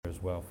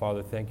as well.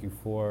 Father, thank you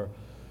for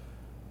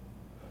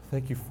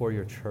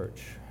your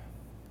church.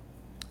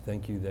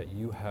 Thank you that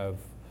you have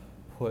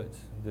put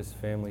this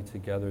family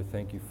together.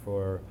 Thank you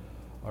for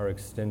our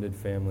extended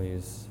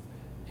families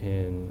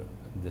in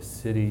the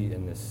city,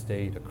 in the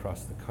state,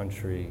 across the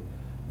country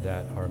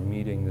that are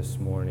meeting this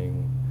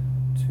morning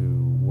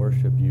to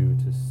worship you,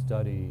 to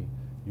study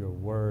your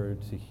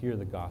word, to hear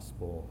the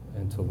gospel,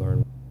 and to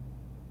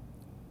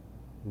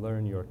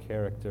learn your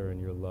character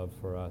and your love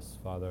for us,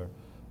 Father.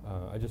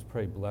 I just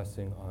pray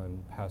blessing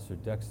on Pastor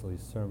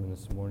Dexley's sermon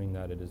this morning,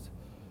 that it is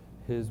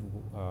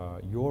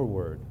your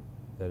word,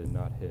 that is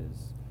not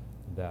his,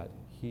 that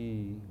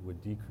he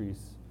would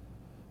decrease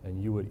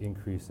and you would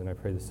increase. And I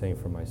pray the same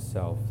for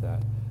myself,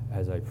 that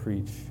as I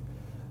preach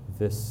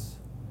this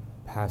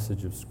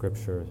passage of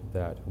Scripture,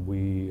 that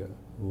we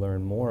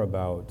learn more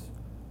about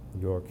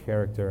your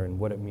character and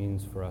what it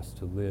means for us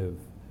to live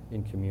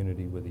in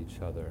community with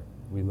each other.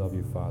 We love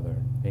you, Father.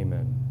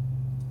 Amen.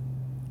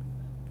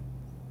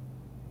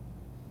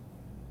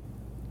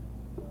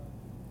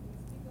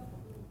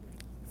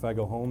 If I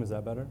go home, is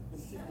that better?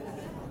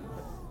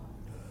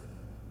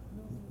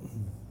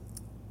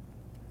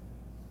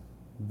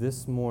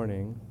 This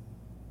morning,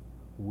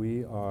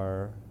 we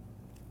are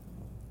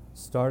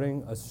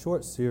starting a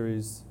short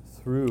series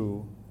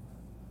through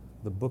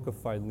the book of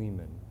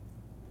Philemon.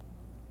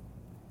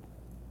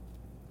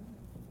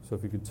 So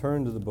if you could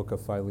turn to the book of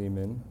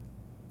Philemon,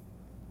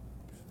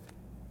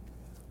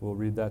 we'll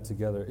read that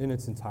together in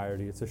its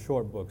entirety. It's a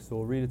short book, so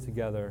we'll read it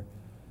together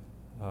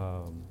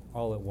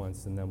all at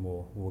once, and then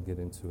we'll get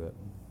into it.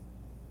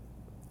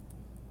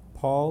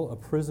 Paul, a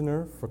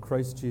prisoner for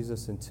Christ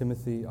Jesus, and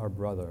Timothy, our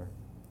brother,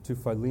 to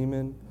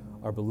Philemon,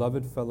 our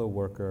beloved fellow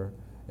worker,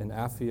 and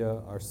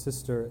Apphia, our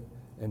sister,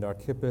 and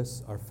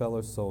Archippus, our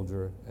fellow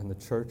soldier, and the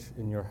church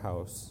in your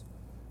house,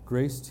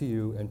 grace to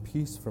you and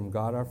peace from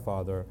God our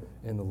Father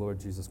and the Lord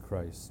Jesus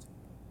Christ.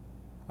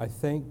 I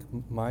thank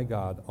my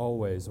God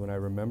always when I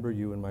remember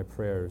you in my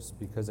prayers,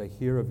 because I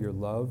hear of your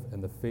love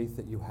and the faith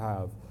that you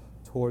have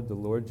toward the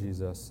Lord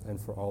Jesus and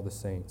for all the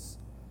saints.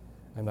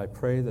 And I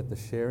pray that the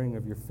sharing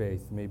of your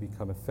faith may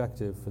become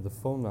effective for the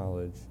full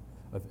knowledge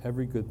of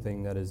every good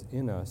thing that is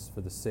in us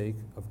for the sake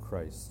of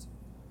Christ.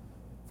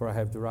 For I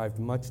have derived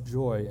much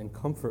joy and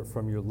comfort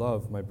from your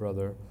love, my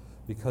brother,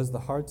 because the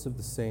hearts of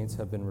the saints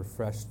have been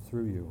refreshed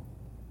through you.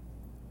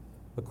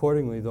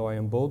 Accordingly, though I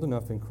am bold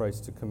enough in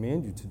Christ to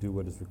command you to do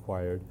what is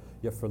required,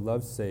 yet for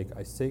love's sake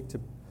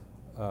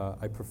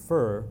I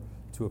prefer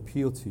to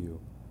appeal to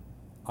you.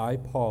 I,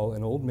 Paul,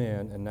 an old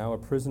man, and now a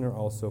prisoner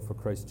also for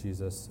Christ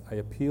Jesus, I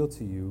appeal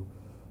to you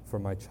for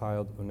my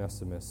child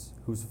Onesimus,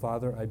 whose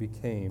father I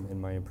became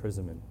in my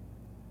imprisonment.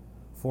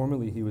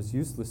 Formerly he was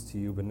useless to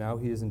you, but now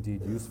he is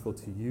indeed useful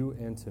to you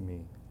and to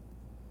me.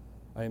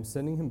 I am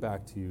sending him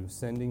back to you,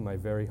 sending my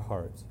very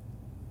heart.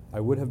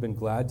 I would have been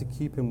glad to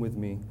keep him with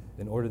me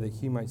in order that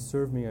he might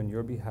serve me on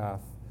your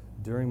behalf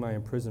during my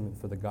imprisonment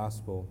for the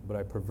gospel, but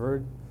I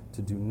preferred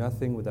to do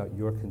nothing without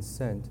your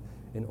consent,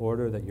 in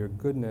order that your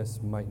goodness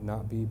might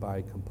not be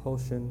by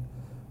compulsion,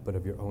 but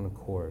of your own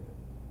accord.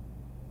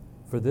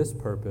 For this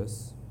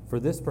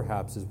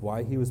perhaps is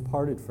why he was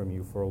parted from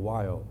you for a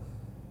while,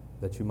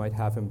 that you might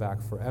have him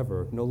back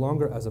forever, no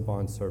longer as a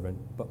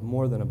bondservant, but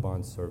more than a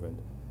bondservant,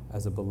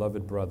 as a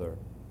beloved brother,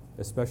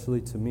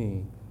 especially to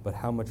me, but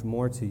how much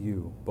more to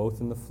you,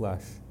 both in the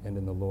flesh and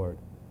in the Lord.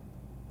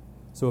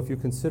 So if you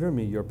consider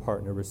me your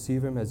partner,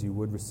 receive him as you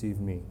would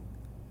receive me.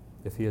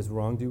 If he has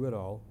wronged you at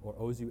all, or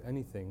owes you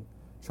anything,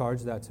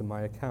 charge that to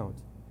my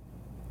account.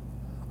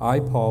 I,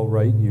 Paul,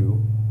 write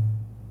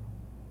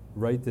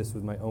this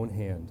with my own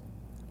hand.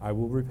 I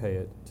will repay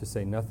it, to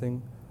say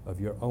nothing of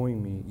your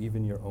owing me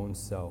even your own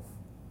self.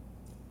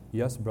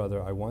 Yes,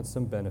 brother, I want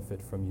some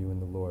benefit from you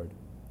in the Lord.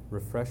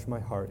 Refresh my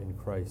heart in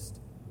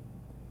Christ.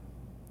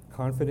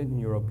 Confident in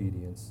your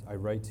obedience, I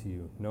write to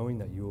you, knowing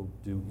that you will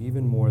do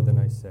even more than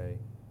I say.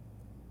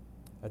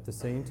 At the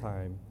same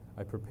time,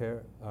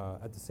 prepare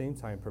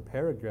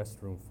a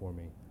guest room for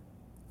me,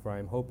 for I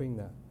am hoping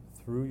that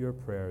through your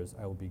prayers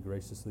I will be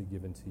graciously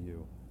given to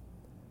you.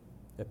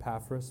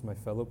 Epaphras, my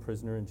fellow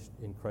prisoner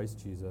in Christ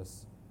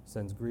Jesus,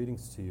 sends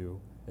greetings to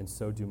you, and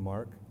so do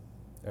Mark,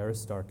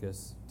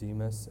 Aristarchus,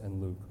 Demas,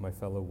 and Luke, my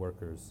fellow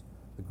workers.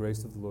 The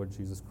grace of the Lord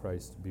Jesus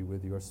Christ be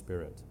with your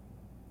spirit.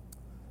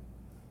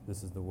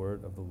 This is the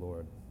word of the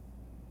Lord.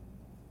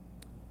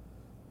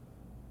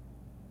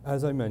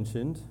 As I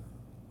mentioned,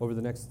 over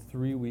the next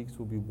 3 weeks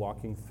we'll be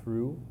walking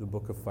through the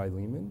book of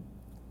Philemon.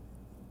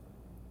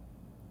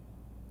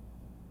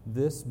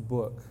 This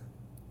book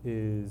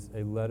is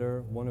a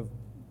letter,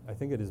 I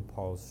think it is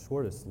Paul's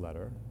shortest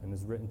letter, and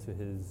is written to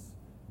his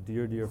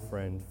dear, dear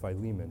friend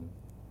Philemon.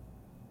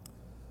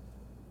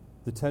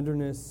 The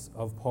tenderness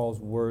of Paul's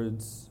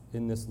words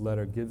in this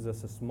letter gives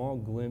us a small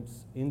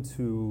glimpse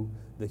into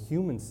the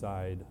human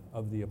side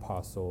of the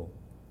apostle,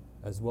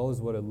 as well as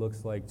what it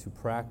looks like to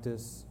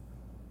practice,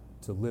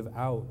 to live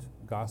out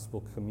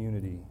gospel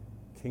community,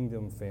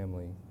 kingdom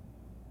family.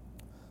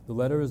 The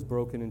letter is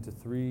broken into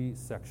 3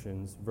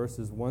 sections.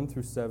 Verses 1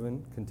 through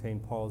 7 contain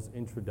Paul's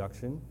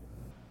introduction.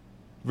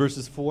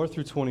 Verses 4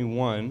 through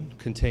 21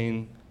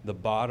 contain the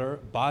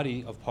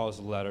body of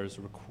Paul's letters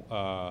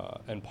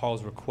and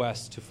Paul's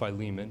request to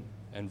Philemon,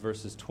 and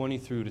verses 20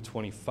 through to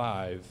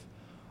 25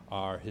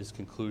 are his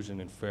conclusion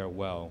and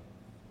farewell.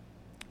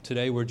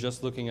 Today we're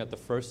just looking at the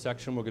first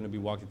section. We're going to be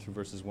walking through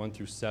verses 1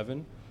 through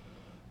 7.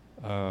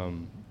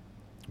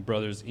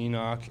 Brothers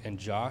Enoch and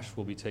Josh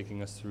will be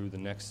taking us through the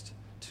next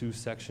two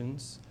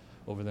sections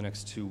over the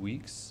next 2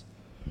 weeks.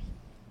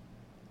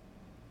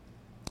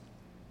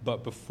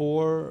 But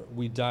before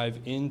we dive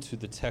into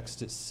the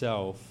text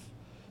itself,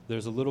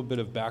 there's a little bit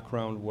of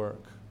background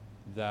work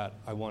that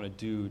I want to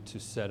do to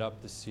set up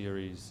the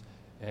series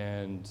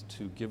and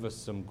to give us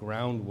some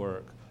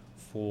groundwork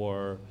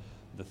for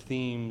the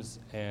themes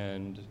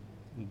and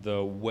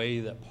the way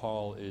that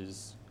Paul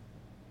is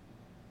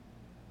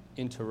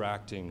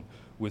interacting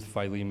with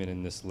Philemon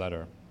in this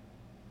letter.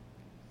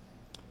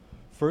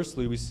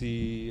 Firstly, we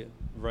see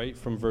right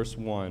from verse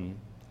 1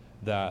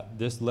 that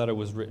this letter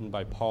was written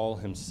by Paul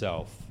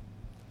himself.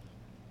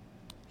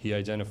 He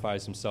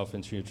identifies himself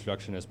in the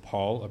introduction as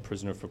Paul, a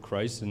prisoner for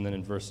Christ, and then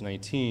in verse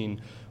 19,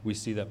 we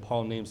see that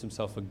Paul names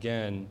himself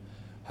again,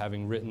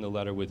 having written the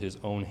letter with his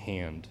own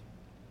hand.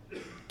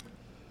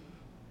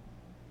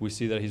 We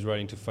see that he's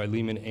writing to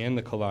Philemon and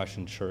the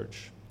Colossian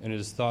church, and it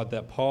is thought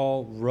that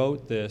Paul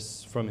wrote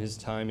this from his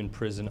time in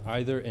prison,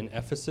 either in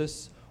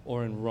Ephesus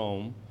or in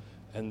Rome,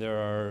 and there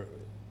are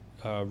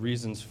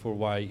reasons for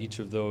why each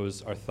of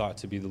those are thought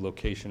to be the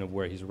location of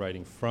where he's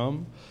writing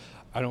from.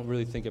 I don't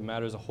really think it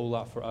matters a whole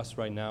lot for us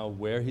right now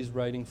where he's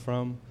writing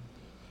from.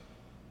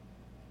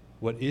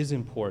 What is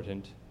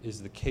important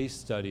is the case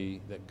study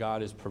that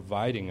God is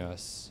providing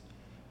us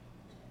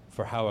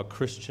for how a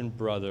Christian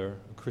brother,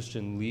 a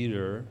Christian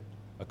leader,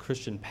 a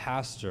Christian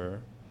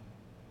pastor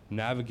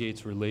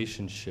navigates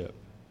relationship,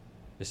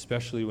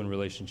 especially when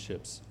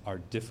relationships are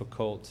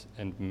difficult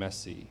and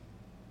messy.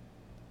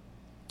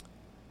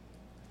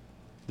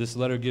 This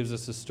letter gives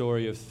us a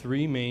story of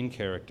three main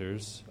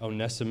characters: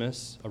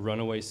 Onesimus, a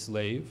runaway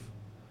slave,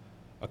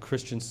 a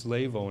Christian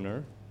slave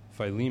owner,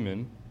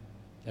 Philemon,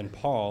 and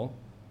Paul,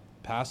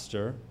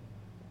 pastor,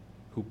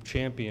 who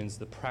champions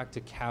the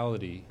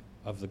practicality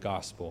of the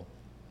gospel.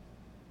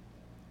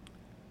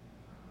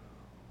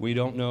 We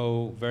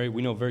know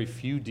very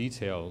few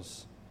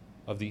details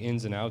of the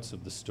ins and outs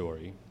of the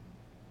story.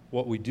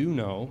 What we do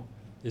know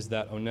is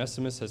that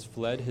Onesimus has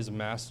fled his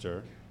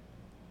master,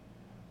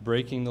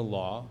 breaking the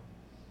law,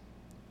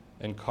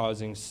 and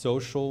causing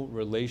social,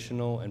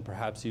 relational, and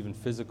perhaps even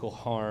physical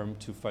harm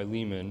to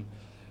Philemon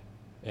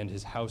and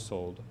his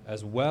household,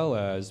 as well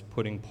as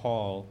putting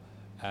Paul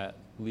at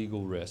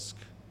legal risk.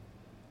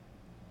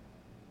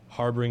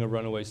 Harboring a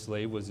runaway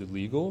slave was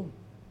illegal,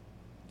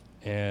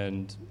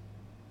 and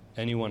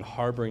anyone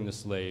harboring the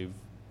slave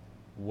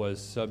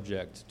was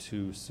subject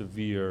to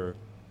severe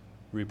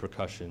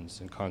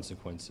repercussions and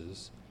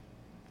consequences.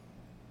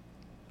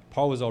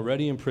 Paul was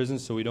already in prison,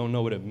 so we don't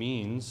know what it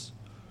means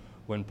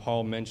when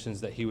Paul mentions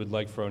that he would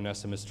like for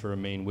Onesimus to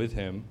remain with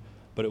him,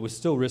 but it was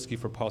still risky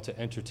for Paul to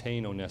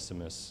entertain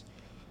Onesimus.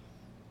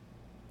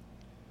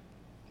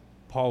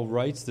 Paul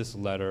writes this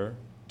letter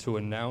to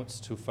announce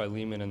to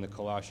Philemon and the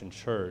Colossian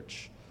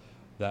church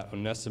that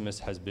Onesimus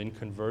has been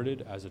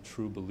converted as a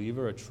true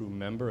believer, a true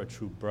member, a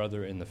true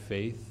brother in the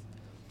faith,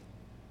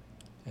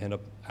 and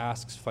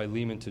asks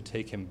Philemon to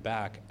take him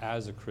back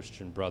as a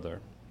Christian brother.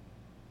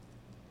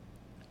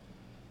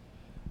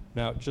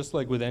 Now, just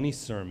like with any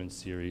sermon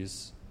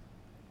series,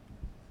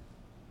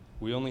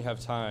 we only have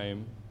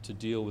time to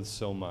deal with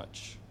so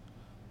much,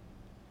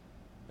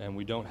 and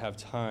we don't have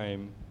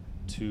time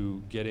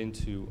to get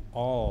into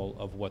all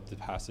of what the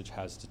passage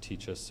has to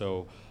teach us.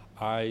 So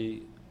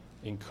I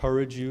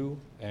encourage you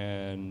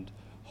and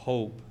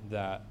hope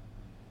that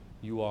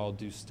you all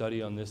do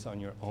study on this on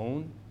your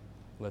own.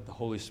 Let the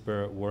Holy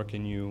Spirit work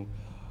in you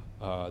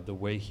the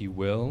way He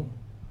will.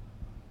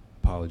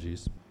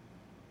 Apologies.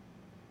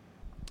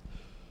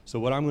 So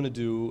what I'm going to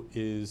do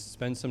is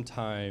spend some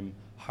time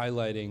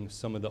highlighting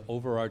some of the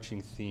overarching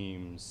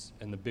themes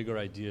and the bigger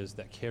ideas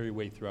that carry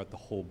weight throughout the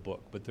whole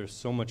book. But there's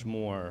so much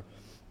more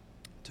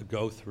to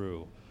go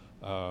through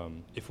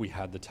if we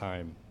had the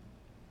time.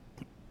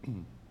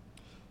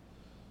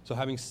 So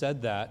having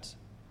said that,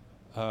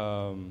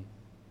 the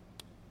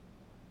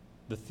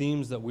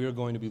themes that we're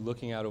going to be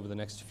looking at over the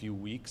next few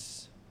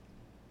weeks,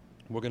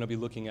 we're going to be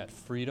looking at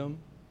freedom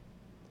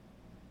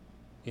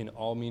in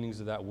all meanings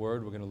of that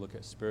word. We're going to look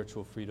at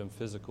spiritual freedom,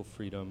 physical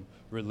freedom,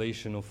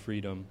 relational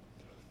freedom.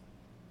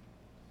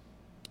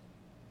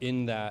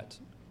 In that,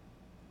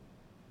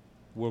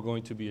 we're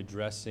going to be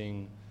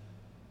addressing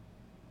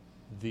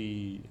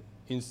the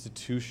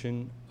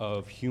institution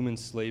of human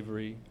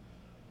slavery,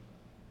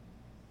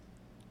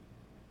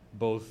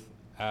 both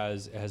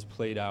as it has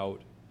played out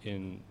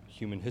in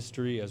human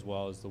history as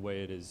well as the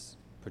way it is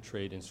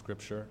portrayed in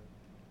Scripture.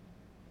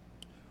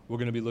 We're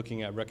going to be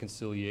looking at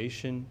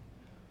reconciliation,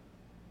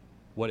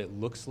 what it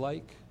looks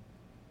like,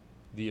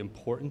 the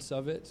importance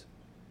of it,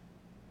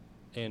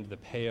 and the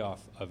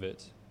payoff of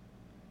it.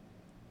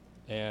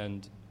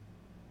 And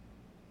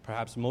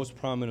perhaps most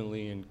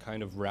prominently and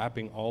kind of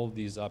wrapping all of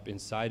these up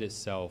inside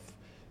itself,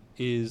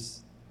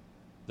 is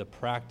the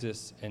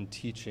practice and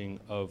teaching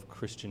of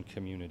Christian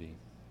community.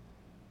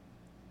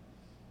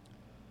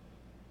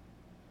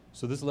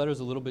 So this letter is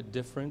a little bit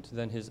different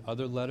than his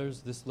other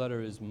letters. This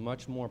letter is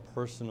much more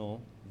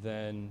personal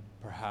than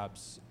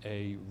perhaps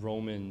a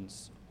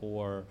Romans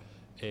or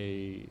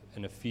an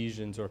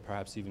Ephesians or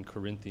perhaps even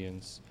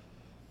Corinthians,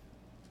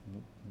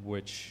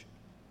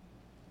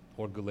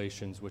 or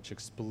Galatians, which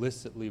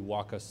explicitly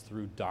walk us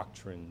through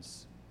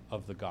doctrines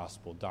of the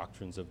gospel,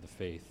 doctrines of the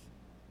faith.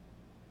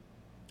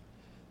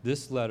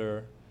 This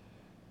letter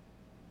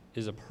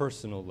is a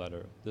personal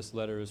letter. This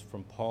letter is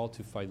from Paul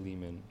to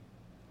Philemon.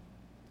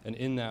 And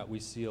in that, we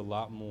see a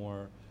lot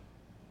more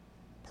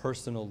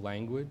personal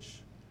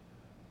language.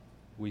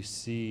 We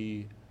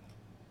see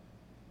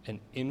an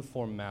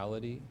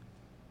informality.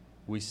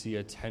 We see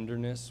a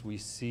tenderness. We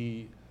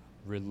see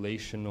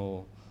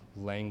relational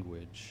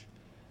language.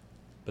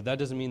 But that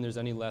doesn't mean there's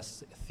any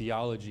less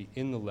theology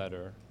in the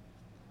letter.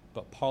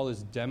 But Paul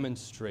is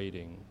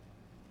demonstrating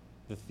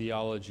the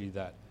theology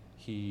that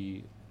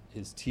he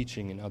is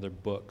teaching in other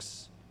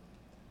books.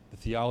 The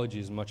theology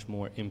is much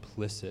more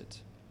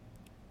implicit.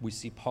 We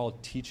see Paul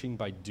teaching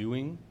by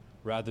doing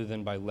rather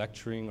than by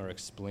lecturing or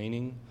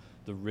explaining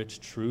the rich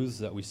truths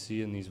that we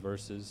see in these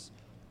verses.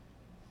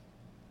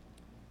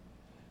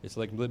 It's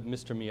like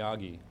Mr.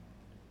 Miyagi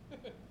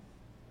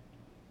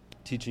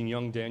teaching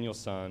young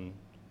Daniel-san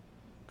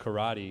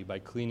karate by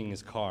cleaning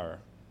his car.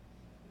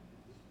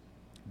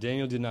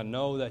 Daniel did not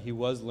know that he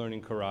was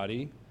learning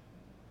karate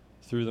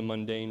through the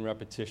mundane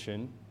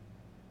repetition.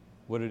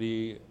 What did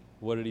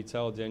he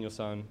tell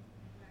Daniel-san?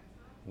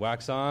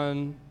 Wax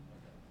on,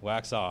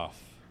 wax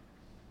off.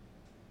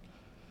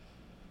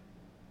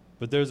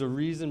 But there's a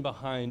reason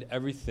behind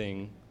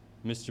everything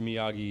Mr.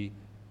 Miyagi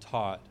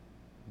taught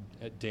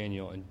at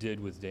Daniel and did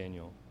with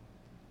Daniel.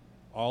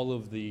 All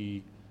of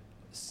the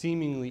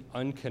seemingly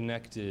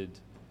unconnected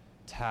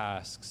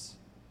tasks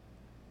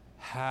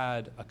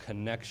had a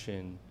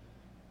connection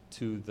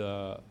to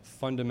the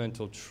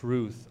fundamental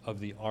truth of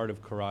the art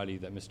of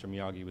karate that Mr.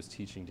 Miyagi was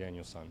teaching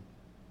Daniel-san.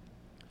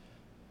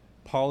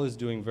 Paul is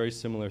doing very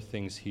similar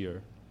things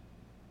here.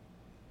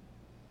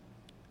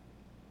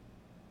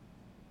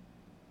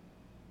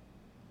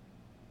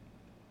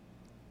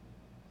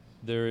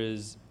 There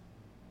is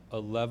a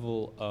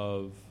level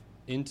of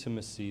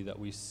intimacy that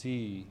we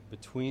see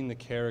between the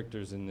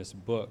characters in this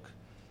book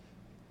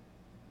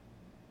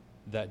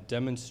that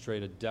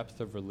demonstrate a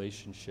depth of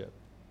relationship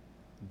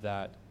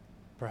that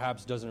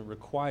perhaps doesn't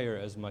require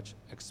as much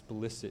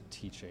explicit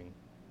teaching,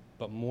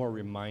 but more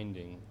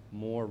reminding,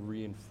 more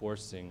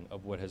reinforcing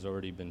of what has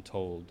already been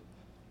told.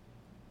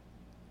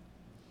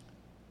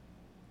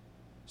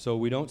 So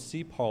we don't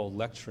see Paul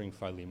lecturing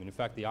Philemon. In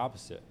fact, the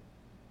opposite.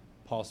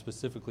 Paul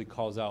specifically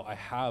calls out, I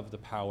have the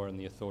power and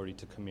the authority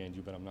to command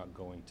you, but I'm not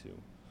going to.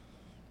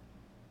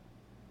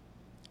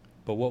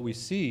 But what we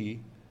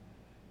see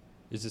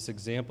is this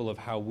example of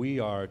how we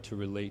are to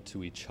relate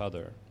to each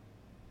other.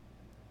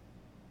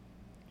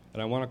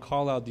 And I want to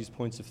call out these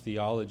points of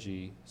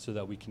theology so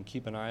that we can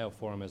keep an eye out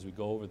for them as we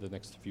go over the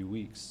next few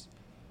weeks.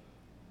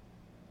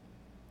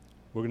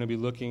 We're going to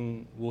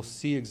be we'll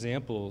see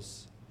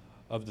examples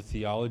of the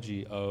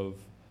theology of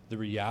the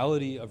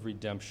reality of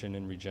redemption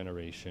and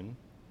regeneration.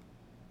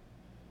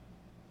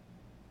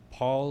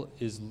 Paul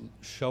is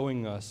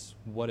showing us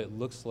what it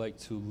looks like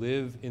to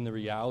live in the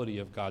reality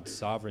of God's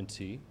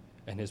sovereignty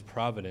and his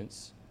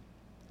providence,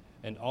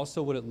 and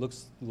also what it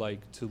looks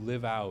like to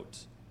live out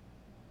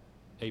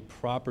a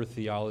proper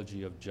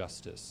theology of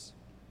justice.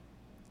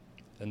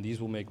 And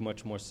these will make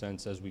much more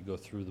sense as we go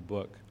through the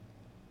book.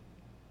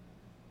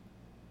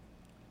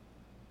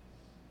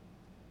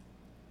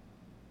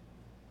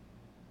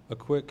 A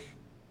quick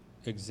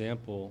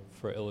example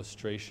for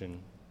illustration.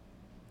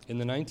 In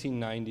the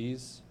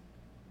 1990s,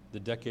 the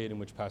decade in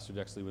which Pastor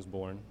Dexley was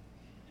born,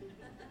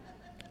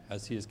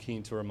 as he is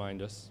keen to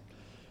remind us,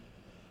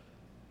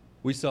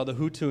 we saw the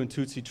Hutu and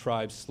Tutsi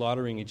tribes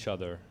slaughtering each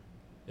other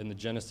in the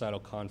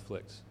genocidal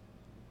conflict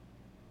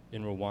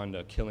in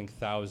Rwanda, killing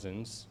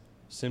thousands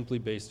simply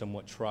based on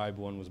what tribe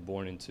one was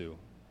born into.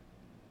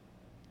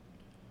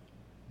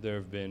 There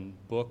have been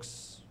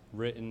books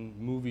written,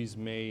 movies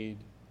made,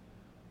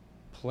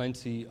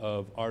 plenty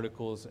of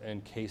articles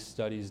and case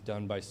studies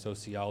done by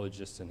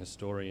sociologists and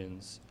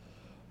historians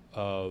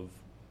of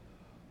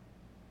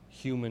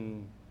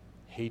human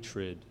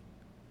hatred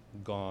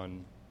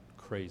gone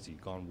crazy,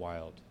 gone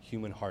wild,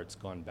 human hearts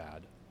gone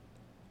bad.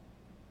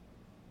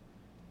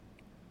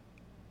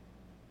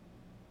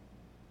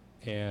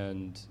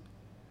 And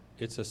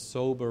it's a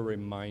sober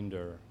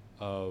reminder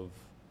of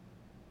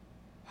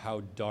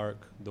how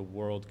dark the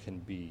world can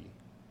be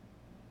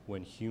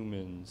when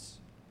humans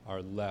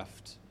are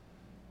left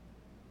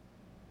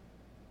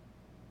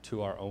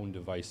to our own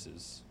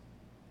devices.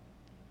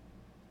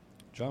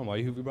 John,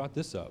 why have you brought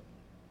this up?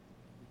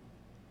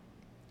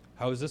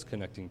 How is this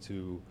connecting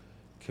to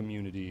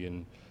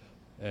community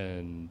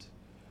and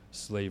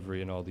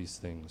slavery and all these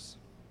things?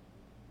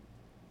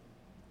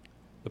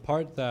 The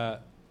part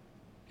that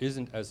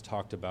isn't as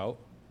talked about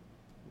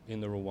in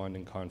the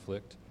Rwandan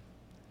conflict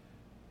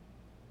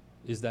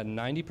is that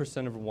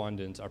 90% of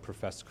Rwandans are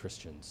professed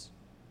Christians.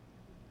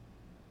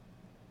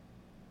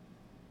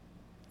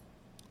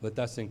 Let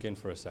that sink in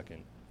for a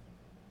second.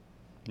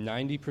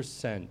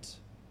 90%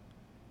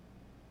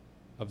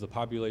 of the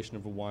population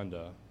of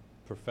Rwanda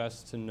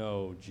profess to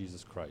know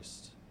Jesus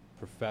Christ,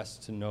 profess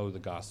to know the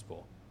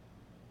gospel.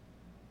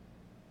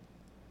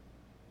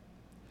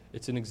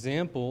 It's an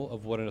example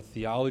of what a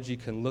theology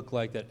can look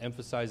like that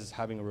emphasizes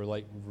having a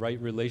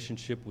right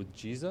relationship with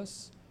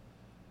Jesus,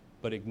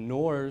 but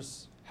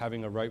ignores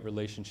having a right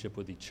relationship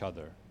with each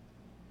other.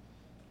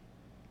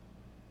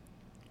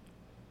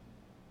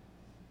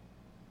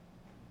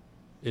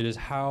 It is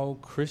how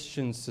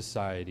Christian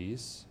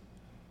societies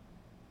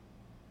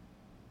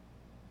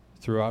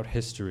throughout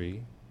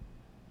history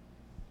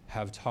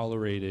have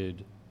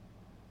tolerated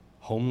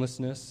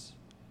homelessness,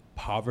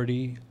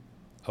 poverty,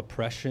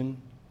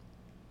 oppression.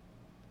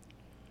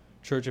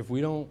 Church, if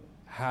we don't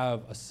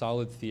have a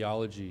solid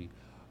theology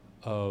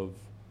of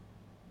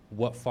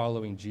what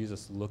following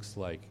Jesus looks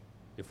like,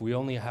 if we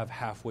only have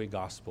halfway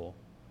gospel,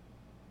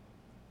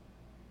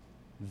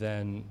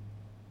 then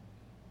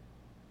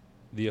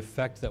the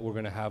effect that we're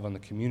going to have on the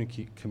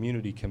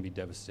community can be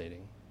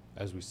devastating,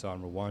 as we saw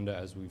in Rwanda,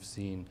 as we've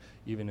seen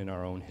even in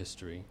our own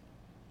history.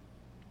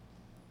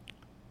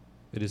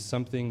 It is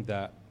something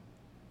that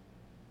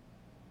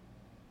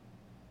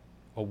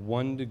a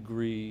 1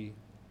 degree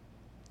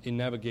in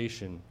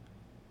navigation,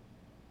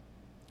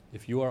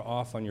 if you are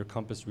off on your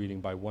compass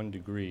reading by 1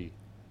 degree,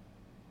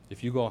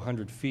 if you go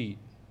 100 feet,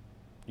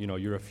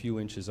 you're a few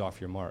inches off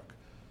your mark.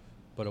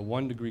 But a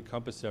 1 degree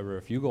compass error,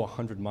 if you go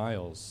 100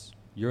 miles,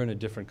 you're in a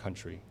different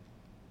country.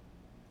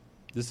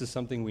 This is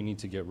something we need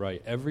to get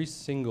right. Every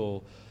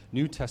single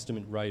New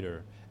Testament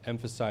writer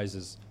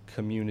emphasizes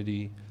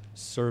community,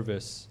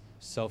 service,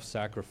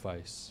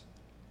 self-sacrifice.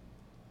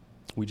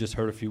 We just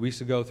heard a few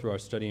weeks ago through our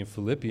study in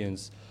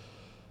Philippians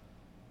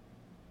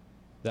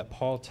that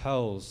Paul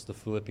tells the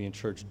Philippian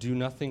church, do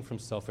nothing from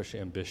selfish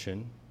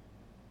ambition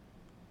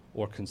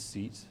or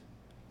conceit,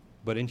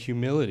 but in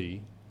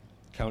humility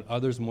count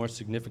others more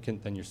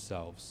significant than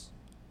yourselves.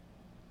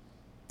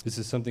 This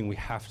is something we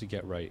have to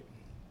get right.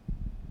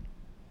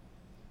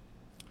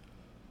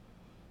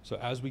 So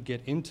as we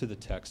get into the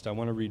text, I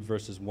want to read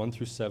verses 1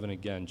 through 7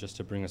 again, just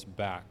to bring us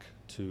back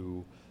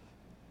to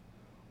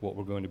what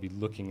we're going to be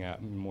looking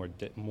at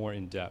more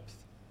in depth.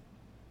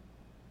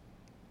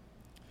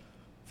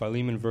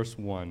 Philemon, verse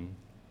 1.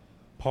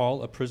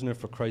 Paul, a prisoner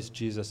for Christ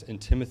Jesus,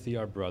 and Timothy,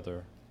 our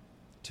brother,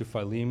 to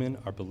Philemon,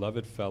 our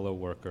beloved fellow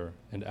worker,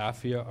 and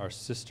Apphia, our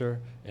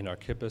sister, and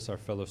Archippus, our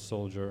fellow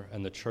soldier,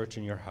 and the church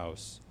in your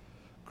house.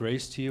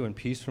 Grace to you and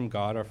peace from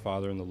God our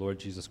Father and the Lord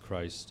Jesus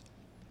Christ.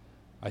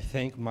 I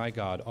thank my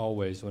God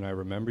always when I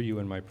remember you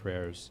in my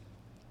prayers,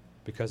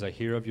 because I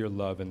hear of your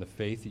love and the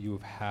faith that you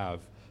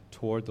have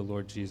toward the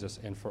Lord Jesus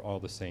and for all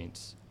the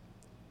saints.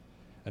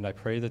 And I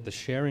pray that the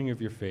sharing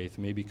of your faith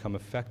may become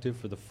effective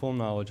for the full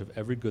knowledge of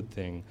every good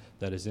thing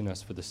that is in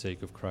us for the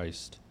sake of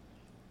Christ.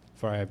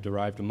 For I have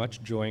derived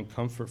much joy and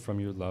comfort from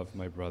your love,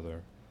 my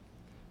brother,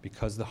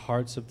 because the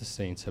hearts of the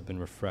saints have been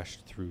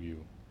refreshed through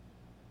you.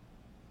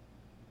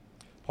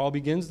 Paul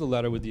begins the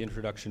letter with the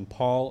introduction,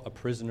 Paul, a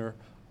prisoner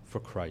for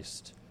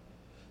Christ.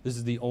 This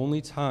is the only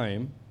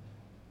time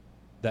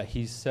that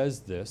he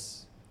says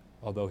this,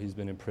 although he's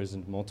been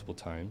imprisoned multiple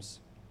times.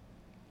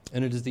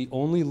 And it is the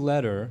only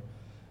letter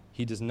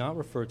he does not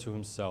refer to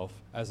himself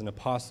as an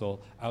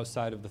apostle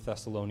outside of the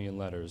Thessalonian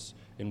letters,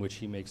 in which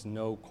he makes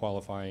no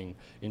qualifying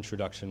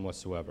introduction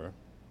whatsoever.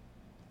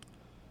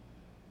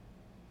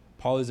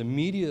 Paul is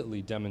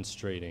immediately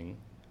demonstrating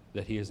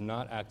that he is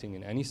not acting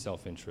in any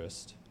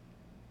self-interest.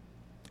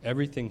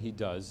 Everything he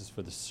does is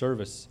for the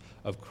service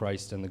of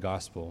Christ and the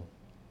gospel.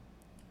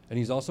 And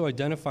he's also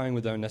identifying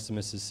with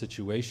Onesimus'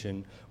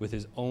 situation with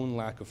his own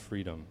lack of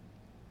freedom.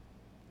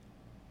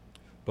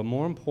 But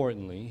more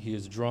importantly, he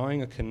is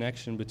drawing a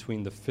connection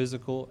between the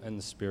physical and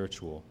the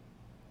spiritual.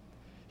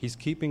 He's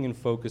keeping in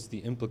focus the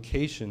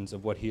implications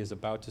of what he is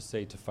about to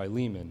say to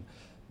Philemon,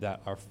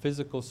 that our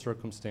physical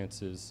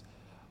circumstances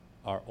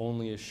are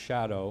only a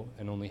shadow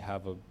and only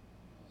have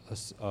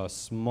a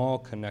small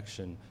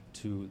connection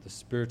to the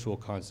spiritual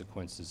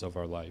consequences of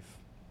our life.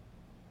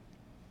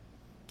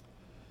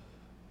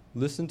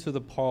 Listen to the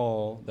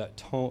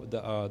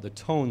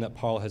tone that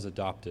Paul has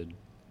adopted.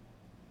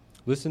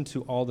 Listen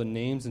to all the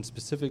names and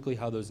specifically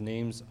how those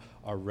names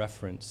are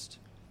referenced.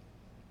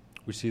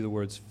 We see the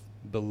words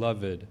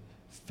beloved,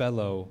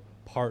 fellow,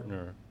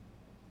 partner.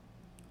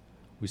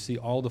 We see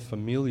all the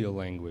familial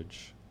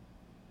language.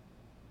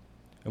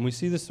 And we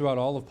see this throughout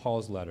all of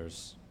Paul's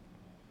letters.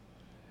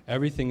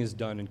 Everything is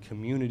done in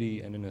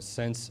community and in a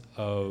sense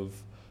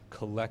of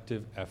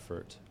collective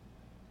effort.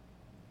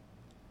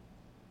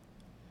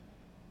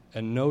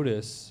 And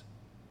notice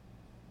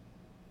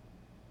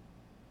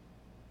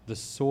the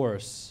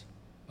source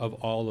of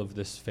all of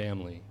this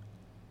family.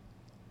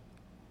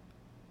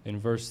 In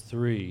verse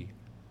 3,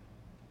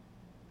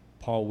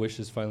 Paul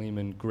wishes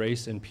Philemon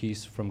grace and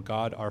peace from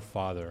God our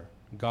Father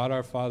God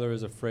our Father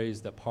is a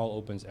phrase that Paul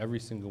opens every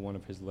single one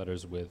of his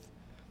letters with.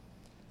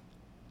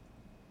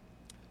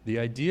 The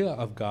idea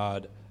of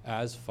God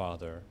as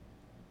Father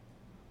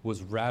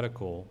was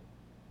radical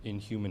in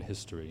human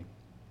history.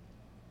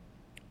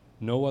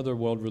 No other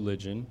world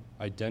religion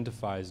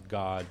identifies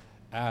God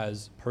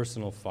as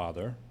personal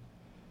Father,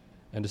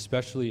 and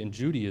especially in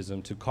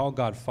Judaism, to call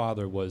God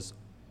Father was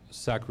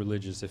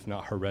sacrilegious, if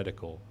not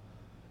heretical,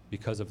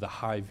 because of the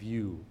high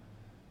view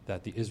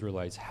that the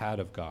Israelites had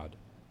of God.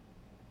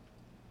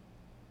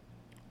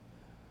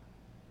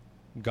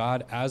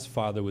 God as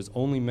Father was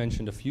only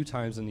mentioned a few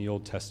times in the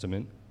Old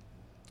Testament,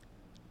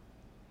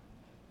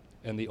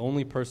 and the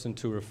only person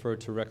to refer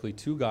directly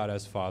to God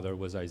as Father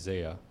was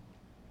Isaiah.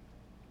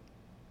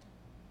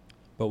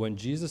 But when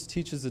Jesus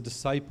teaches the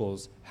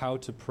disciples how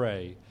to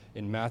pray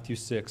in Matthew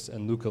 6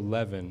 and Luke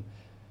 11,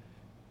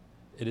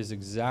 it is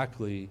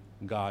exactly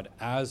God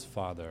as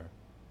Father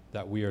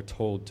that we are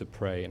told to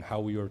pray and how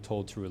we are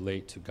told to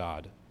relate to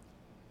God.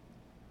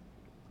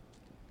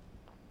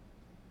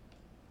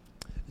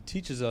 It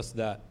teaches us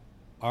that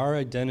our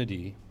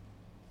identity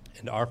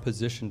and our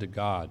position to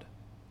God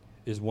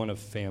is one of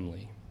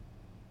family.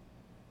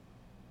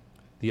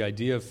 The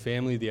idea of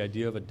family, the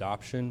idea of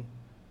adoption,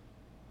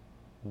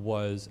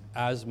 was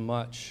as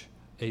much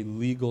a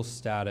legal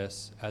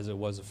status as it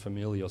was a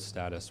familial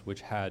status,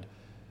 which had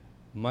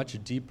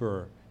much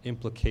deeper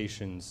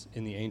implications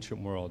in the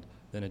ancient world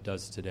than it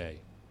does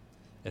today.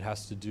 It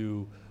has to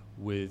do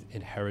with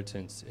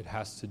inheritance. It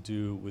has to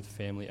do with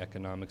family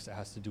economics. It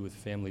has to do with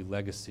family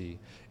legacy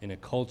in a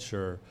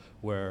culture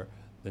where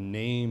the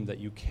name that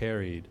you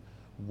carried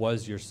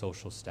was your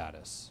social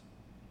status.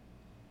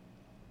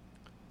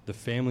 The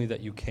family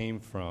that you came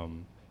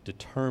from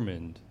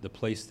determined the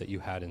place that you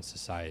had in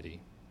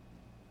society.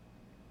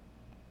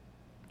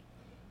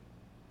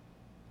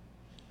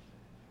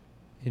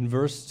 In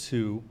verse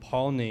 2,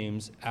 Paul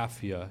names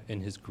Apphia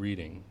in his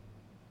greeting.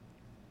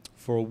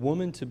 For a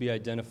woman to be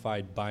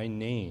identified by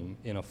name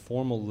in a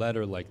formal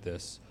letter like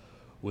this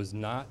was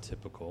not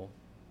typical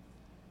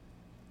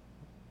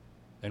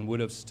and would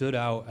have stood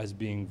out as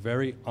being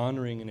very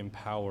honoring and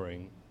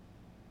empowering,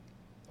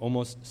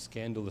 almost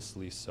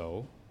scandalously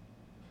so,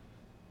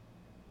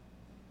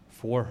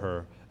 for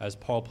her, as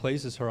Paul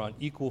places her on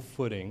equal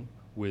footing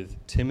with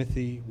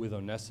Timothy, with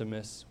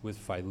Onesimus, with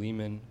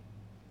Philemon.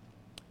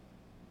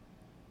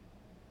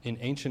 In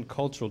ancient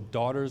culture,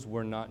 daughters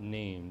were not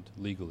named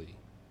legally.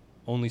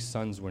 Only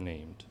sons were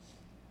named.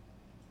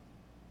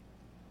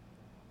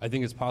 I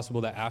think it's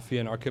possible that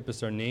Apphia and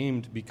Archippus are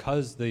named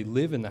because they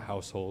live in the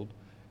household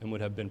and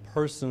would have been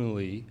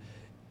personally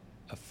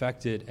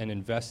affected and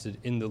invested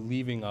in the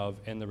leaving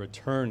of and the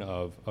return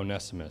of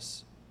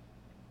Onesimus,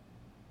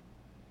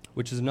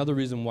 which is another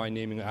reason why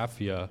naming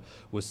Apphia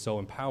was so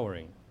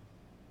empowering.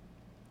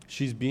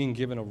 She's being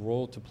given a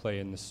role to play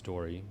in this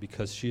story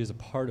because she is a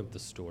part of the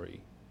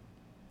story.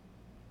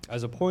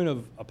 As a point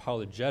of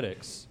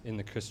apologetics in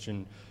the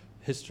Christian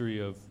history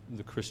of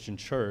the Christian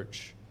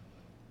church,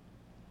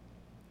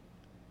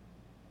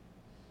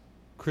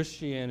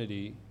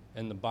 Christianity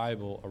and the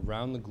Bible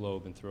around the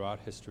globe and throughout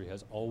history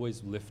has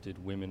always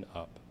lifted women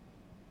up.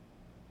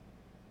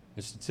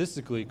 And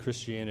statistically,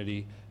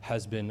 Christianity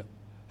has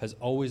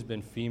always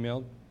been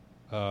female,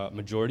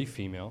 majority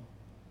female.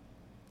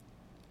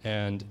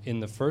 And in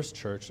the first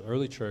church,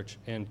 early church,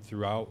 and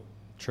throughout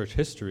church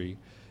history,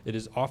 it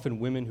is often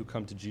women who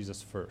come to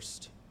Jesus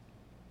first.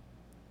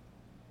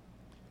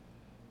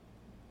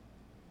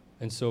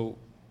 And so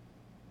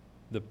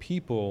the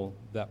people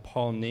that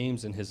Paul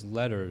names in his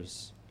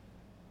letters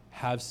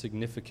have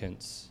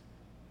significance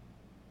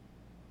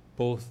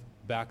both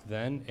back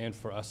then and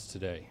for us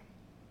today.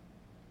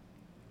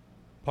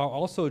 Paul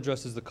also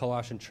addresses the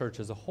Colossian church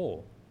as a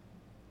whole.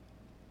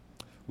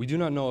 We do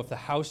not know if the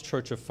house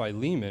church of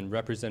Philemon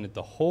represented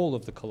the whole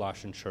of the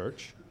Colossian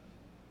church,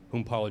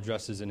 whom Paul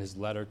addresses in his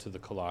letter to the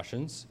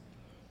Colossians,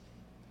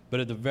 but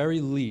at the very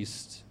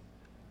least,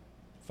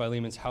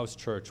 Philemon's house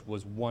church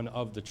was one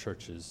of the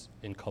churches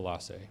in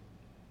Colossae.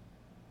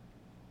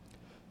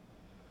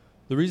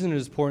 The reason it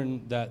is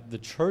important that the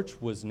church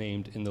was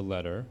named in the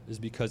letter is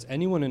because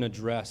anyone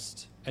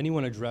addressed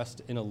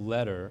in a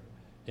letter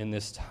in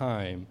this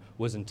time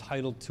was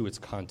entitled to its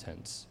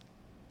contents.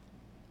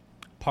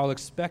 Paul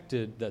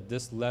expected that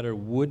this letter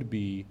would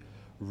be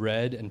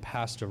read and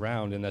passed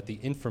around and that the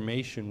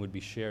information would be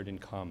shared in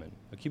common.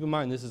 Now keep in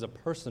mind, this is a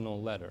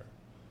personal letter,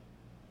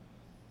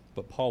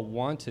 but Paul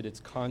wanted its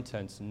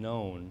contents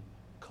known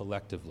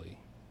collectively.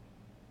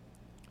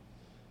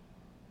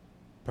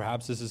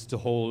 Perhaps this is to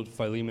hold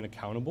Philemon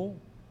accountable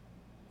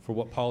for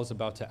what Paul is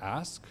about to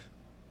ask.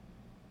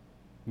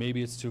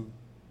 Maybe it's to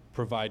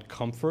provide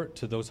comfort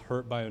to those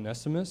hurt by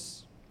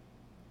Onesimus,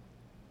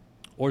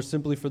 or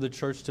simply for the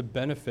church to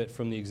benefit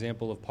from the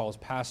example of Paul's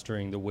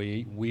pastoring the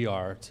way we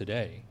are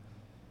today.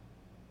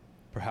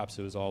 Perhaps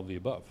it was all of the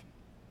above.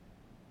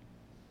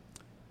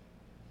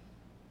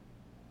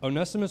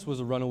 Onesimus was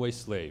a runaway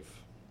slave,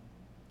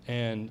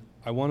 and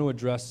I want to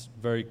address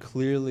very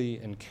clearly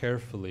and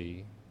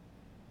carefully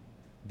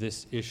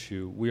this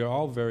issue. We are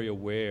all very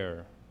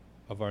aware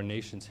of our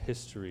nation's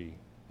history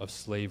of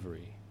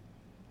slavery.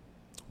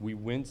 We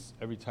wince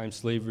every time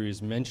slavery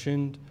is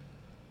mentioned.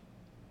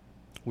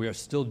 We are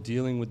still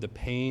dealing with the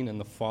pain and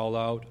the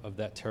fallout of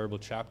that terrible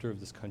chapter of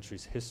this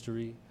country's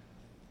history.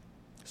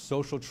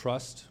 Social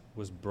trust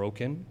was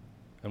broken,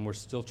 and we're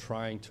still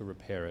trying to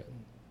repair it.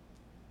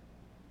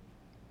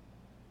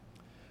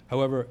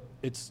 However,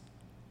 it's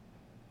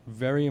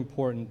very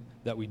important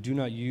that we do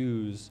not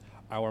use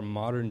our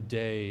modern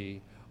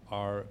day,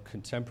 our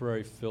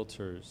contemporary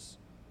filters,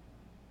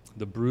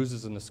 the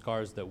bruises and the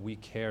scars that we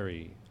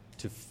carry,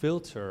 to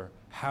filter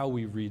how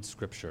we read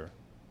Scripture.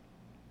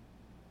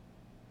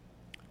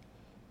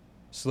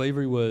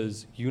 Slavery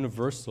was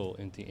universal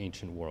in the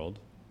ancient world.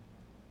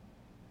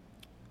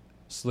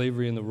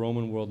 Slavery in the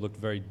Roman world looked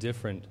very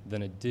different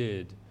than it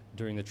did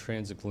during the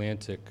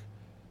transatlantic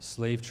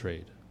slave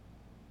trade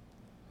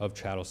of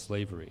chattel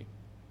slavery.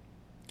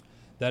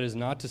 That is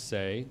not to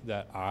say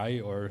that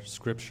I or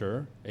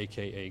Scripture,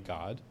 aka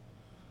God,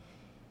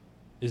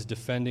 is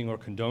defending or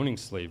condoning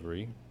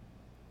slavery.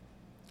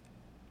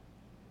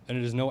 And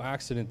it is no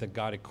accident that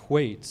God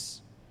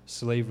equates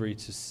slavery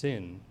to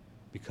sin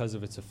because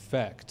of its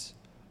effect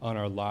on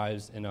our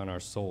lives and on our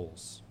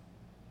souls.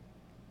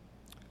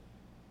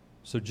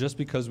 So just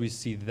because we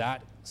see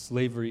that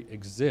slavery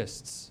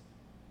exists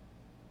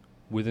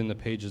within the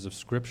pages of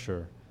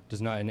Scripture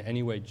does not in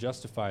any way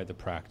justify the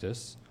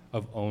practice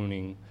of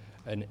owning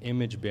an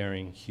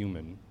image-bearing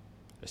human,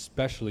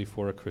 especially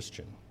for a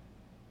Christian.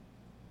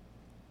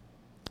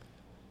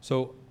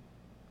 So,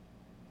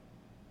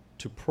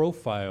 to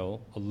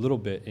profile a little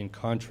bit in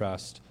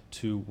contrast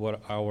to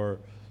what our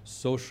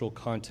social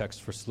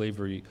context for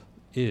slavery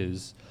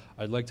is,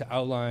 I'd like to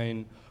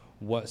outline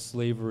what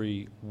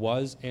slavery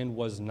was and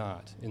was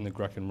not in the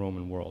Greek and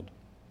Roman world.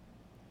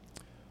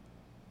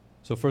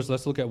 So first,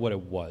 let's look at what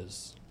it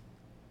was.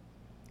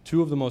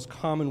 Two of the most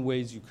common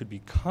ways you could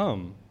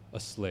become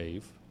a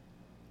slave,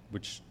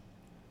 which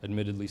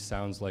admittedly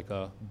sounds like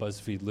a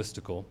BuzzFeed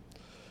listicle,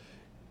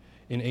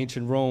 in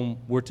ancient Rome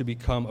were to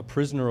become a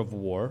prisoner of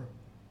war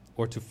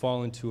or to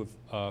fall into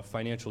a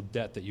financial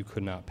debt that you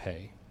could not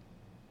pay.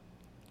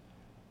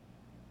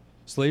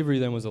 Slavery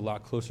then was a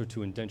lot closer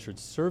to indentured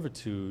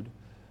servitude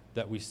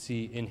that we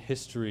see in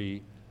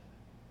history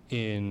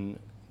in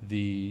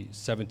the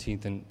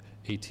 17th and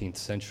 18th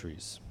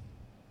centuries.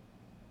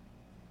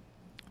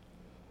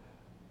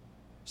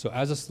 So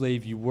as a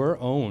slave, you were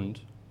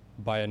owned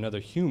by another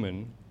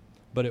human,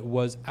 but it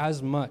was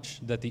as much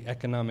that the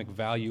economic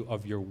value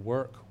of your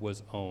work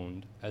was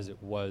owned as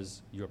it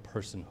was your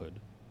personhood.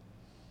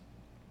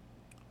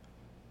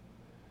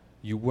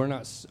 You were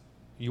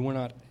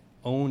not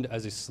owned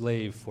as a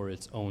slave for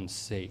its own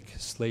sake.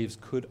 Slaves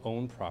could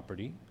own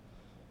property.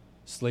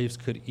 Slaves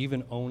could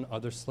even own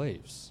other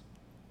slaves.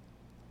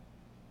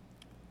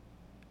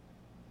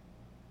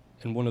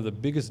 And one of the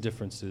biggest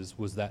differences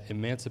was that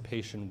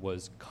emancipation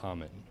was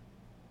common,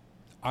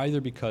 either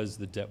because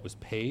the debt was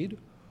paid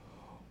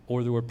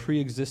or there were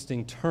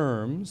pre-existing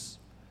terms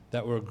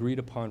that were agreed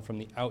upon from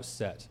the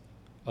outset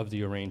of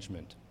the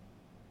arrangement.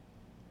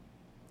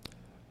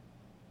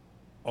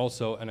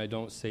 Also, and I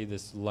don't say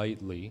this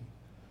lightly,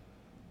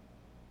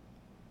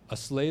 a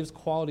slave's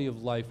quality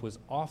of life was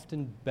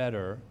often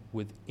better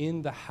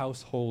within the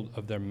household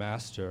of their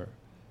master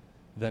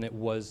than it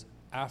was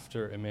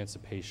after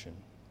emancipation.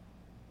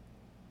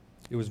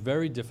 It was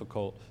very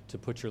difficult to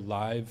put your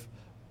life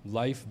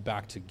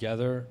back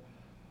together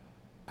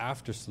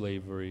after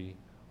slavery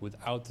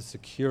without the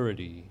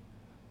security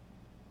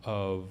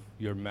of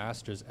your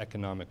master's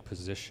economic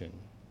position.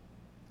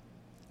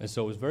 And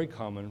so it was very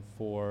common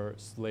for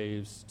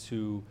slaves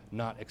to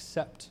not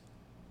accept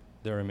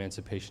their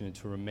emancipation and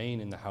to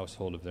remain in the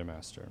household of their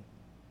master.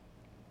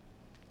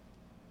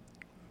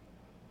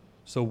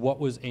 So what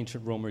was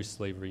ancient Roman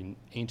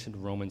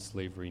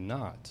slavery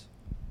not?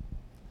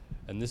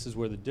 And this is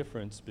where the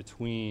difference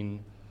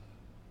between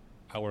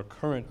our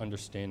current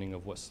understanding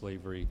of what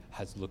slavery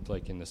has looked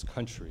like in this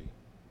country.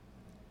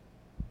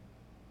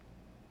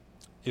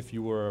 If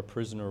you were a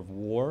prisoner of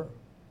war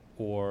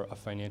or a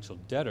financial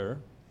debtor,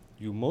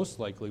 you most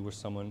likely were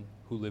someone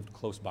who lived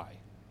close by.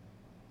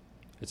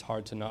 It's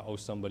hard to not owe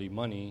somebody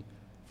money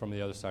from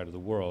the other side of the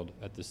world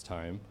at this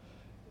time,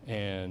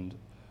 and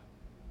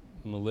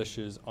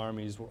militias,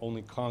 armies were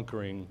only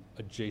conquering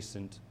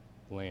adjacent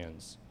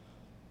lands.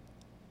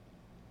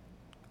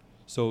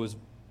 So it was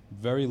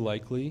very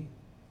likely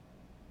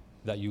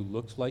that you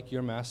looked like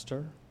your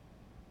master,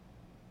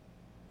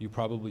 you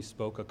probably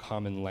spoke a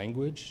common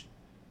language,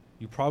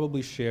 you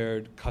probably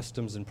shared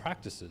customs and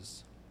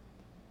practices.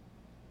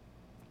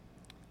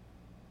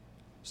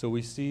 So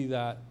we see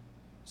that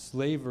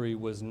slavery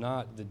was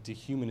not the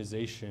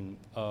dehumanization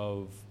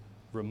of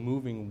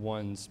removing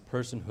one's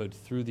personhood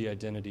through the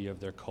identity of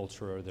their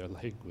culture or their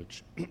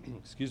language.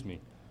 Excuse me.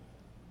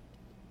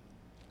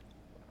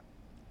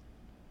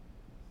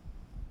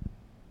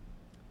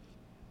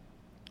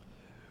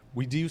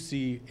 We do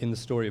see in the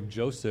story of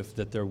Joseph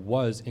that there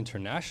was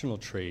international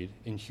trade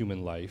in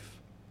human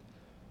life,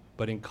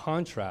 but in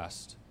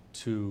contrast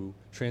to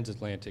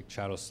transatlantic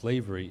chattel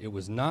slavery, it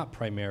was not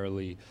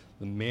primarily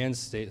the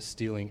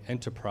man-stealing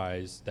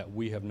enterprise that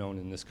we have known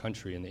in this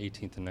country in the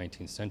 18th and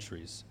 19th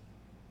centuries.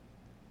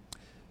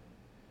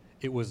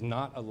 It was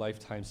not a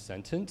lifetime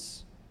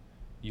sentence.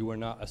 You were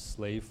not a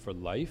slave for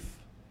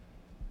life,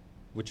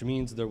 which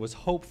means there was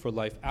hope for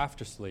life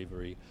after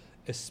slavery,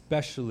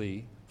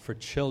 especially for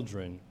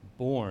children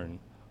born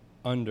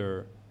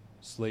under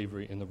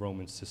slavery in the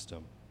Roman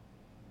system,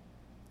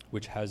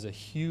 which has a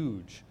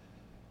huge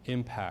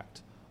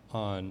impact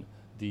on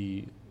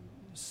the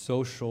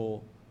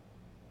social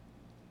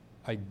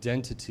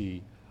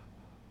identity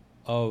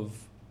of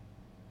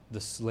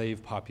the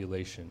slave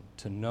population,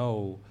 to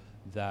know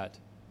that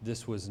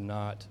this was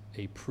not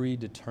a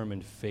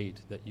predetermined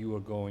fate that you are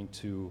going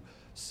to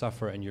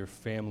suffer and your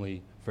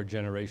family for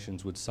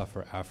generations would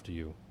suffer after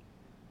you.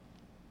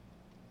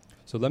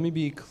 So let me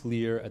be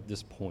clear at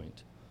this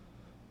point.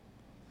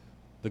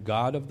 The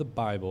God of the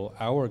Bible,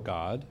 our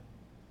God,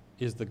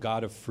 is the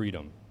God of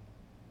freedom.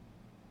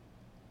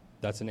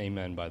 That's an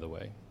amen, by the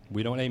way.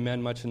 We don't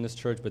amen much in this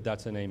church, but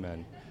that's an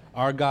amen.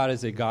 Our God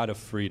is a God of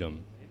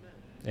freedom.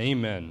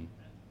 Amen.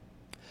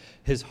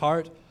 His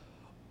heart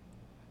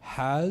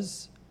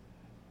has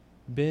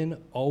been,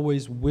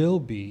 always will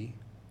be,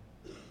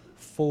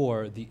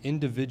 for the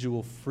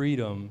individual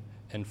freedom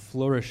and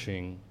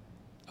flourishing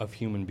of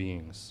human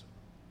beings.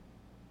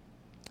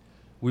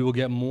 We will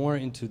get more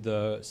into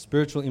the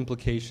spiritual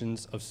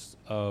implications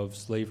of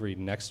slavery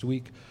next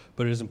week,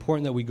 but it is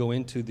important that we go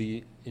into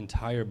the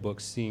entire book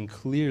seeing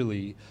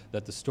clearly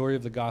that the story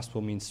of the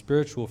gospel means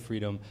spiritual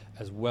freedom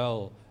as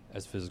well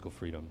as physical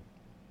freedom.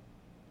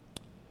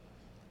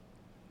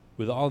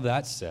 With all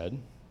that said,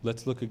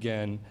 let's look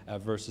again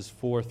at verses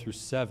 4 through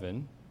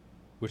 7,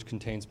 which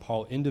contains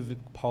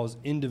Paul's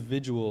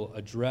individual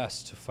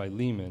address to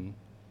Philemon.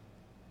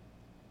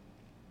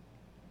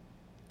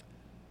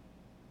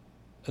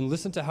 And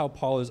listen to how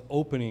Paul is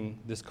opening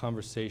this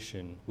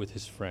conversation with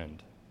his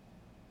friend.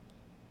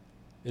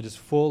 It is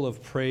full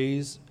of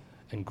praise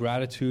and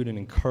gratitude and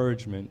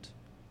encouragement.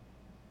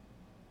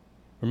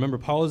 Remember,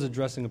 Paul is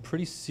addressing a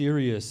pretty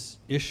serious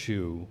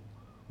issue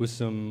with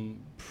some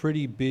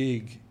pretty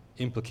big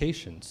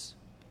implications.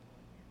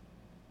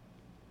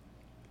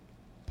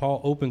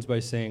 Paul opens by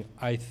saying,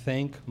 I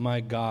thank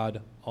my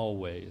God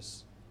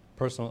always.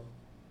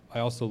 I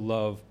also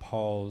love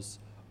Paul's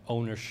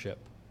ownership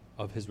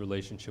of his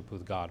relationship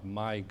with God,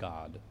 my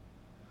God.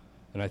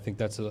 And I think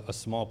that's a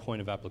small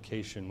point of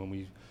application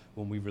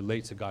when we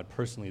relate to God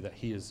personally, that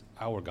he is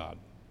our God.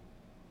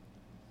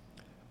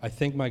 I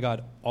thank my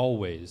God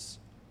always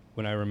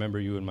when I remember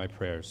you in my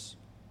prayers.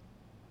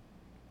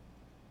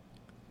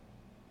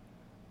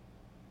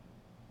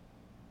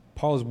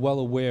 Paul is well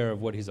aware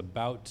of what he's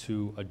about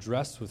to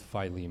address with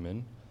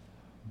Philemon,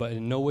 but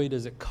in no way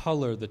does it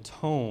color the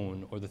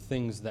tone or the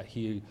things that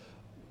he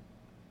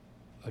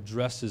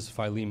addresses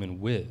Philemon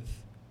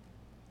with.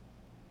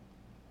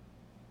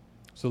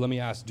 So let me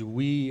ask, do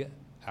we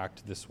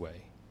act this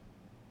way?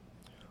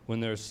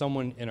 When there's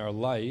someone in our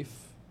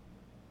life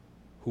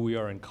who we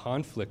are in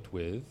conflict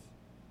with,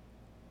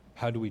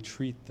 how do we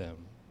treat them?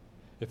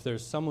 If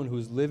there's someone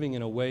who's living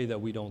in a way that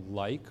we don't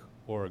like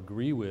or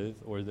agree with,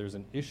 or there's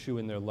an issue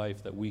in their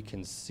life that we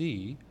can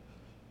see,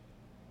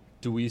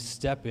 do we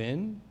step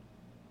in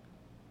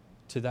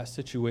to that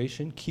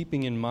situation,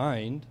 keeping in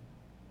mind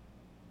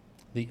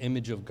the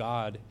image of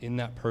God in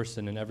that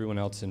person and everyone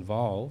else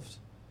involved,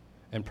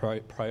 and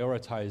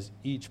prioritize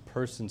each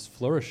person's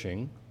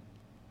flourishing,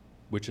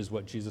 which is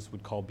what Jesus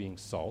would call being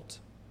salt?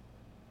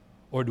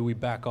 Or do we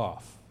back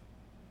off?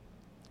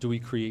 Do we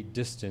create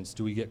distance?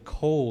 Do we get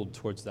cold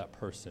towards that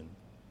person?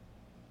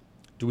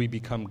 Do we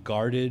become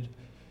guarded?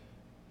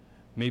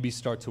 Maybe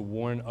start to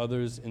warn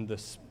others in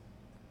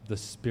the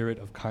spirit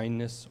of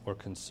kindness or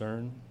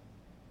concern?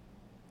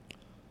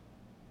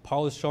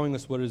 Paul is showing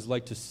us what it is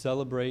like to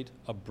celebrate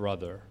a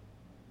brother,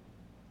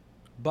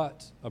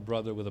 but a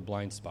brother with a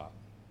blind spot.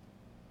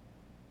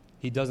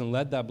 He doesn't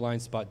let that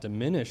blind spot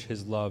diminish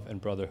his love and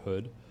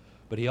brotherhood,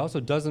 but he also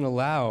doesn't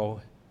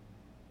allow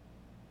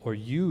or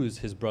use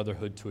his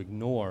brotherhood to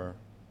ignore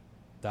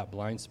that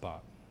blind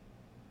spot.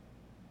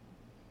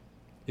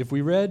 If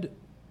we read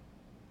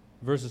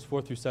verses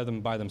 4 through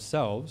 7 by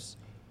themselves,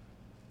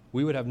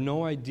 we would have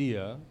no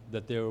idea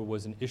that there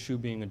was an issue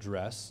being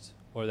addressed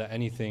or that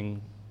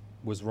anything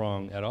was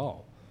wrong at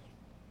all.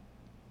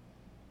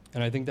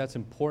 And I think that's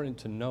important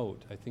to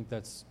note. I think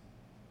that's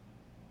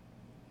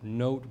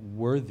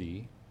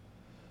noteworthy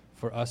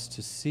for us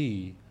to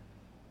see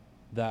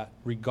that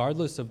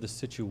regardless of the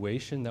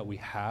situation that we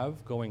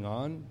have going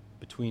on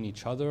between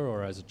each other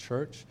or as a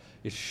church,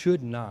 it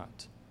should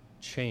not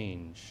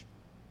change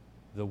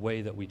the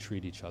way that we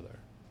treat each other.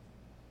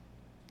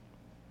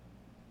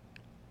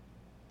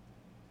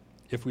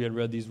 If we had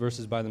read these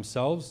verses by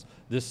themselves,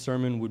 this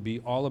sermon would be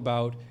all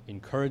about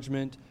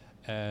encouragement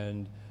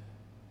and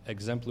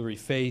exemplary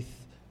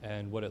faith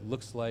and what it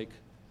looks like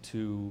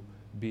to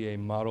be a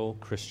model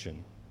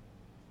Christian.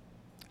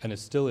 And it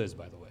still is,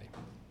 by the way.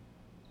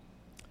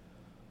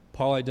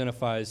 Paul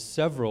identifies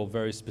several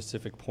very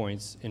specific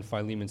points in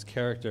Philemon's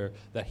character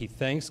that he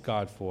thanks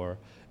God for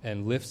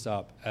and lifts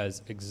up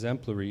as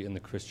exemplary in the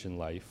Christian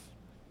life.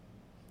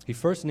 He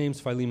first names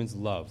Philemon's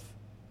love,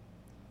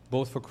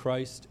 both for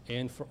Christ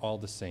and for all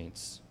the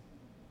saints.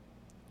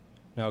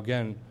 Now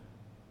again,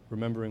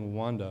 remembering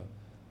Wanda,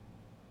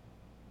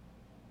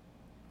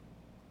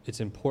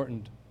 it's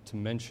important to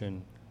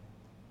mention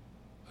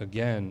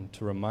again,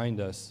 to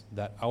remind us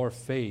that our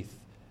faith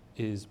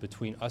is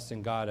between us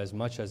and God as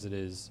much as it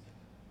is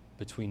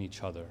between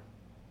each other.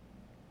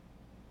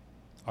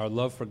 Our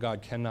love for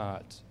God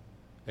cannot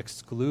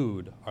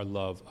exclude our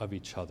love of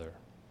each other.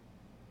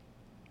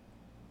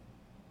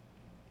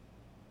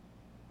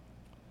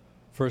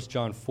 1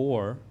 John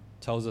 4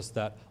 tells us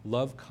that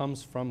love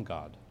comes from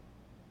God.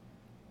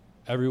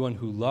 Everyone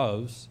who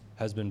loves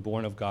has been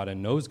born of God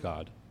and knows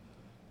God.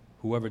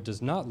 Whoever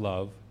does not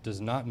love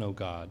does not know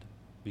God,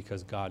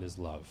 because God is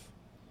love.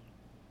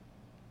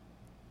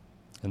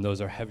 And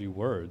those are heavy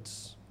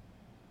words.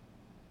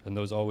 And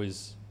those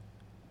always,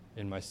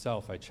 in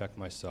myself, I check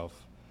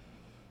myself.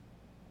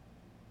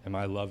 Am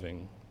I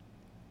loving?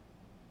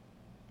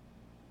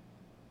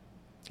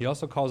 He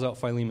also calls out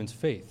Philemon's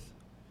faith.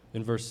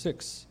 In verse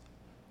 6,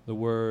 the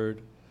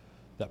word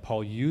that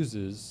Paul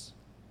uses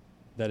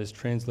that is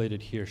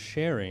translated here,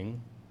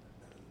 sharing,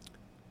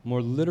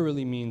 more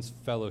literally means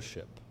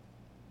fellowship.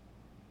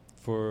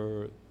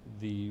 For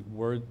the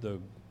word, the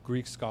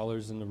Greek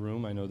scholars in the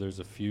room, I know there's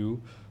a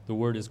few, the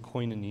word is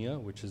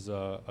koinonia, which is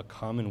a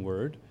common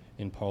word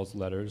in Paul's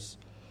letters,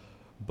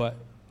 but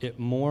it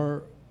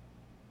more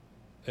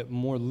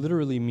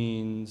literally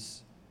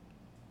means,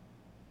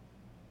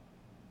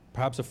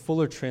 perhaps a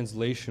fuller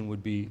translation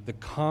would be the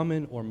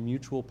common or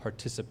mutual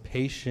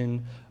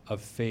participation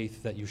of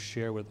faith that you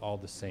share with all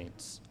the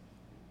saints.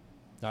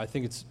 Now, I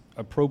think it's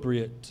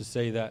appropriate to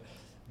say that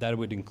it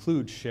would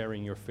include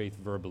sharing your faith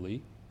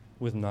verbally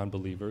with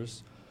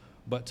non-believers,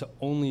 but to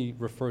only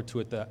refer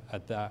to it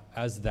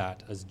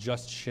as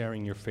just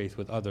sharing your faith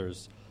with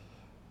others,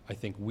 I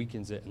think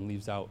weakens it and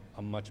leaves out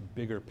a much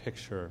bigger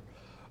picture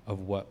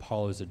of what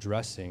Paul is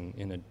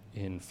addressing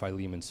in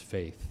Philemon's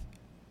faith.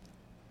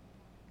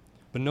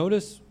 But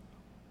notice,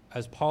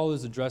 as Paul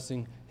is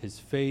addressing his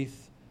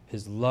faith,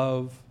 his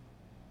love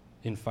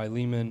in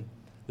Philemon,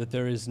 that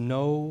there is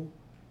no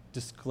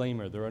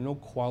disclaimer, there are no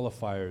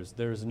qualifiers,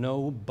 there is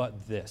no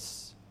but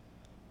this.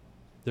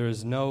 There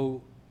is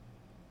no,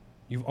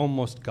 you've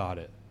almost got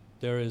it.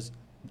 There is,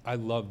 I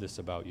love this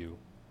about you.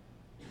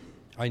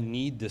 I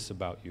need this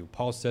about you.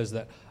 Paul says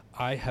that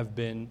I have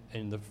been,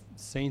 and the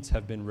saints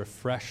have been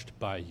refreshed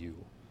by you.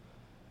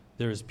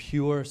 There is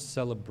pure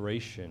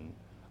celebration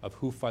of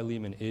who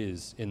Philemon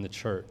is in the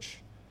church.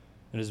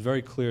 And it is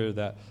very clear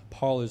that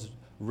Paul is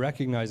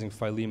recognizing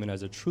Philemon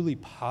as a truly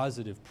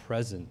positive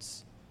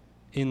presence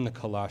in the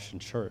Colossian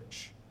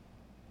church.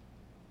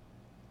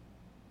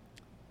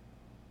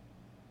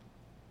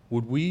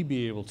 Would we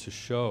be able to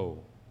show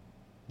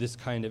this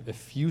kind of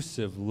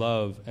effusive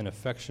love and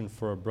affection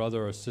for a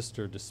brother or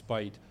sister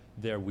despite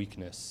their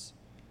weakness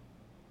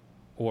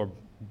or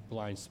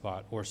blind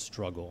spot or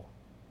struggle?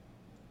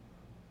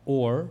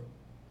 Or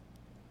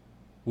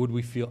would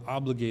we feel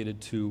obligated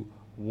to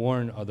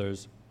warn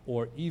others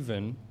or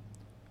even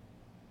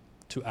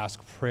to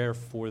ask prayer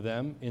for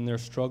them in their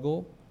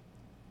struggle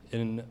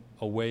in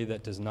a way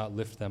that does not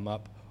lift them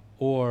up?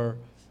 Or,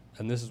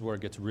 and this is where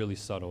it gets really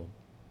subtle,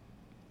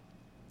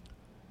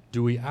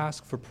 do we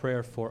ask for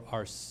prayer for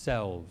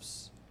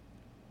ourselves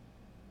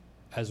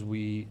as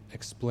we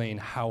explain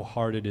how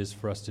hard it is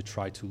for us to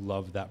try to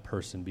love that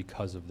person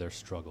because of their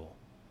struggle?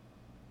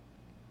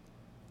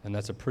 And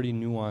that's a pretty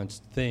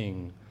nuanced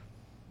thing,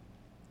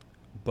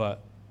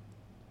 but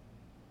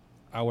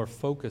our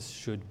focus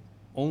should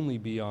only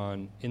be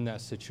on, in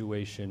that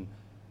situation,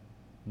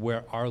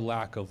 where our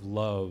lack of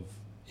love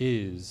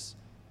is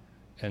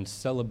and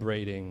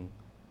celebrating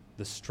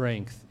the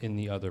strength in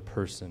the other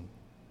person.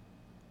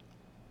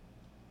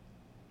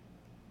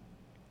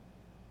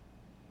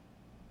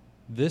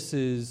 This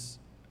is,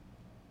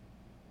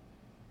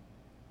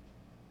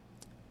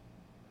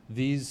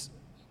 these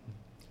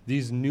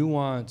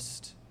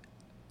nuanced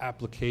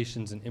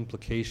applications and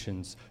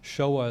implications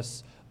show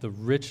us the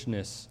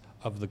richness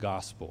of the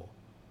gospel.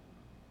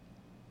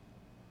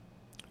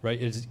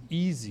 Right? It is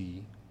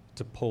easy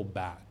to pull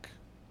back.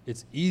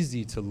 It's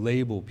easy to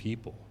label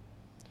people.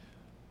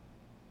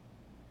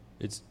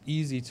 It's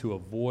easy to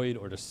avoid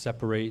or to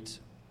separate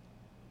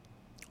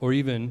or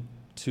even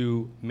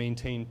to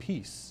maintain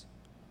peace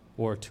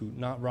or to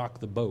not rock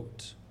the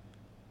boat.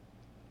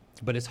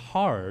 But it's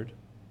hard,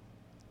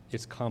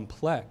 it's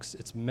complex,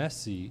 it's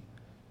messy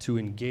to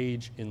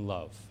engage in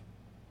love.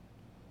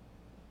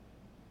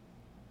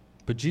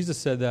 But Jesus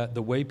said that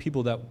the way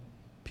people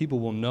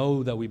will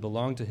know that we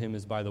belong to him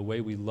is by the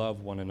way we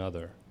love one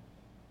another.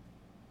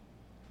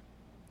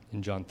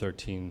 In John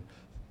 13,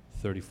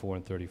 34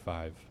 and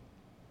 35.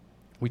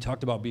 We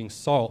talked about being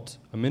salt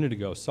a minute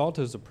ago. Salt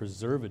is a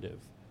preservative.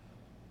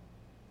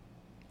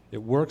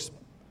 It works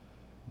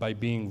by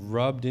being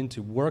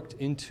worked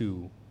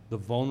into the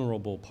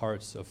vulnerable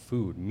parts of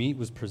food. Meat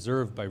was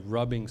preserved by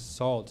rubbing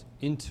salt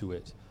into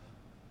it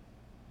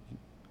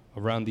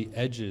around the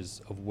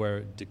edges of where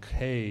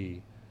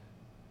decay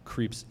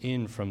creeps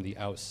in from the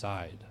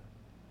outside.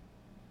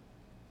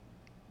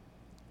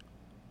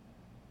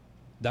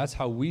 That's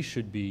how we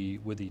should be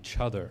with each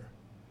other.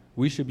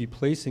 We should be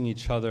placing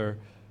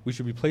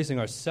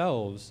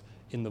ourselves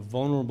in the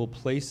vulnerable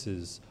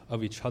places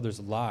of each other's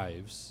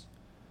lives.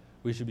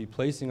 We should be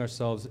placing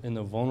ourselves in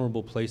the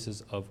vulnerable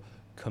places of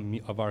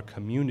our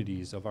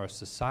communities, of our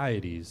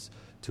societies,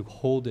 to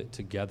hold it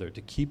together,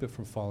 to keep it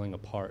from falling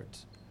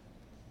apart.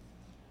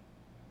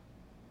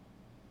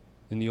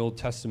 In the Old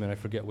Testament, I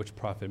forget which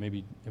prophet,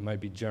 maybe it might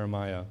be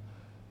Jeremiah,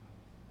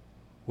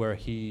 where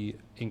he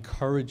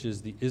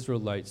encourages the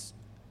Israelites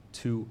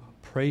to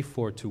pray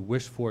for, to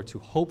wish for, to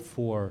hope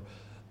for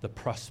the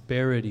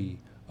prosperity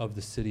of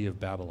the city of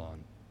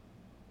Babylon.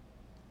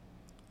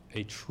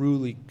 A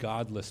truly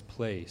godless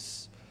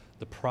place.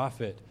 The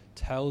prophet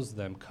tells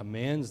them,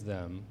 commands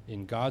them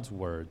in God's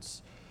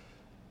words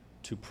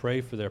to pray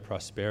for their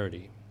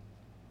prosperity.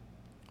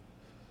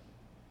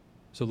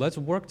 So let's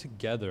work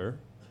together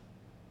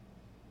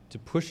to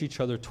push each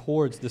other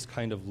towards this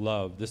kind of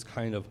love, this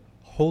kind of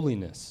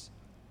holiness,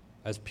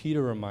 as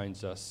Peter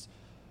reminds us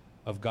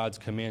of God's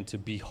command to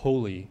be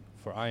holy,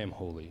 for I am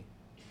holy.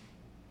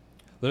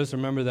 Let us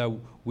remember that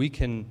we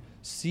can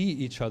see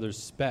each other's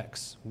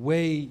specks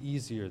way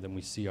easier than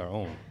we see our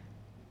own.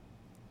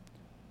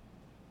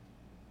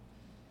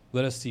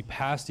 Let us see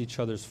past each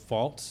other's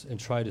faults and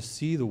try to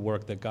see the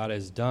work that God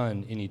has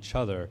done in each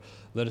other.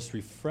 Let us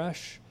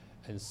refresh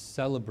and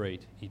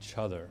celebrate each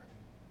other.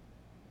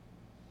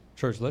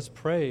 Church, let's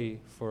pray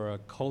for a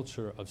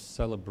culture of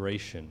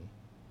celebration,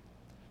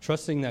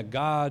 trusting that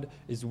God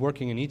is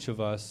working in each of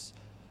us,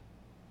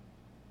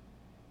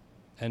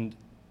 and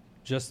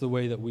just the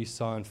way that we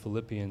saw in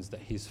Philippians, that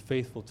he's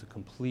faithful to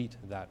complete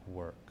that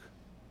work.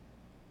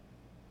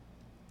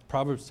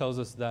 Proverbs tells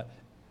us that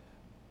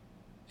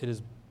it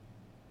is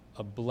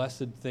a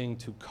blessed thing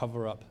to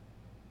cover up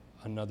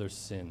another's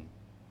sin.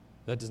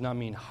 That does not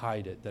mean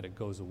hide it, that it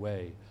goes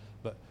away.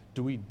 But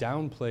do we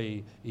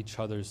downplay each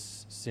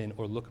other's sin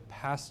or look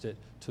past it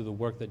to the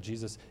work that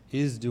Jesus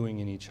is doing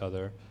in each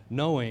other,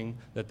 knowing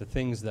that the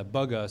things that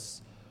bug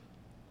us,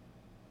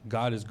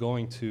 God is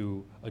going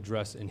to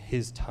address in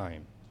his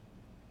time?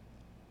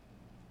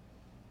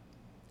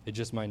 It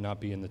just might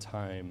not be in the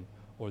time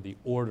or the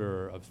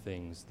order of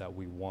things that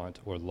we want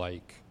or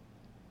like.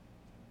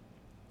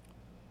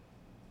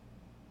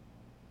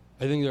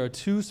 I think there are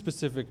two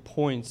specific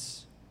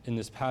points in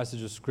this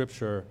passage of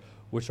Scripture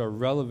which are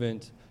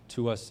relevant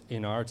to us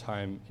in our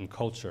time and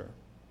culture.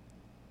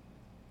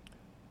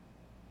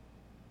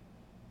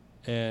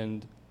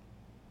 And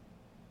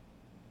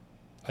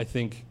I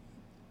think,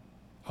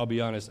 I'll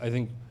be honest, I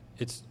think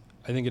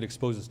it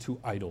exposes two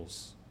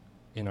idols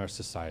in our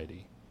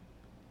society.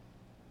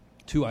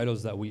 Two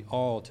idols that we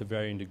all, to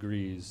varying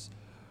degrees,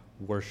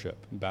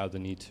 worship and bow the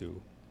knee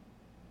to.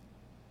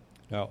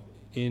 Now,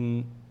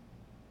 in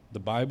the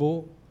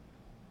Bible,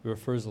 it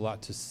refers a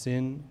lot to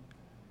sin.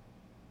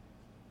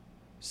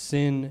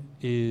 Sin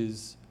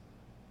is,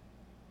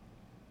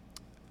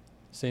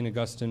 St.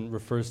 Augustine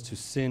refers to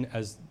sin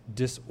as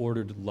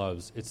disordered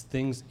loves. It's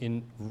things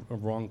in a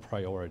wrong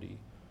priority,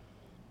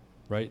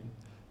 right?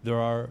 There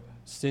are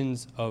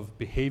sins of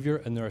behavior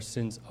and there are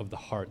sins of the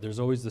heart. There's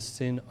always the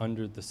sin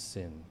under the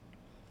sin.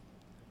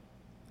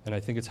 And I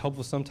think it's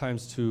helpful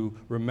sometimes to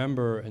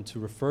remember and to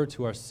refer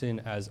to our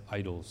sin as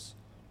idols,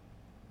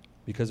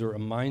 because it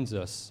reminds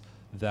us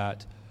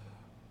that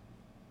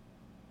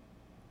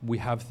we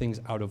have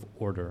things out of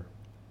order.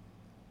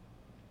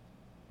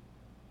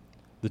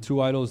 The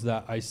two idols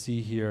that I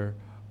see here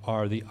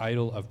are the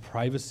idol of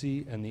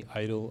privacy and the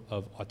idol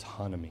of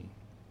autonomy.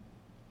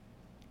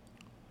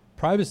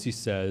 Privacy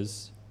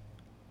says,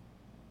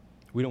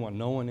 we don't want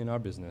no one in our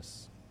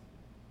business.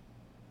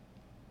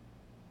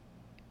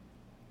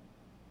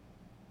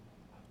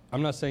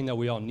 I'm not saying that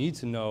we all need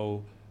to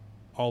know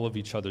all of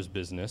each other's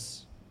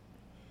business,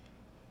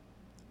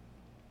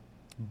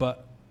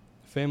 but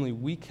family,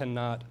 we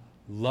cannot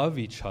love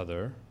each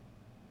other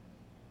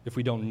if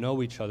we don't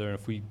know each other. And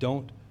if we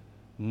don't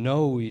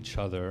know each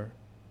other,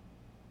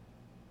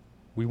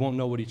 we won't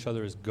know what each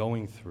other is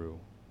going through.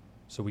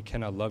 So we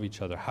cannot love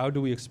each other. How do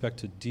we expect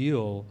to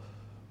deal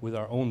with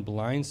our own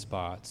blind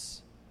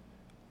spots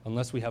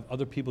unless we have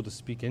other people to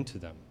speak into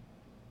them?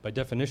 By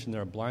definition,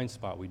 they're a blind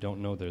spot. We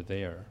don't know they're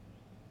there.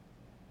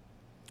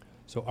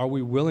 So are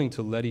we willing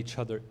to let each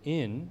other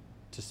in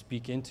to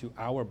speak into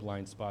our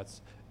blind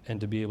spots and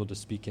to be able to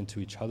speak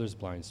into each other's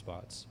blind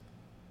spots?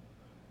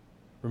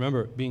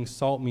 Remember, being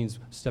salt means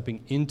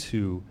stepping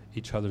into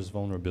each other's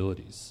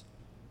vulnerabilities.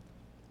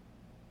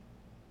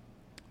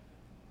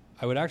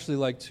 I would actually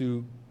like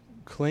to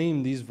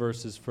claim these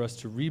verses for us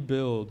to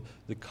rebuild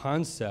the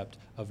concept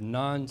of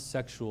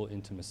non-sexual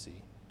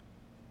intimacy.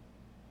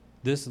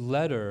 This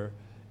letter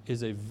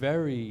is a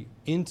very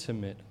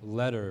intimate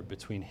letter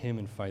between him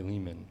and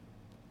Philemon.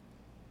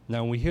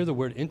 Now, when we hear the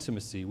word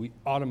intimacy, we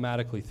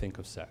automatically think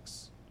of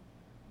sex.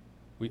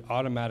 we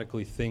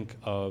automatically think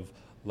of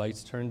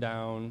lights turned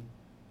down,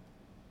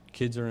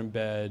 kids are in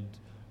bed,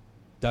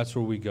 that's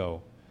where we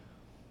go.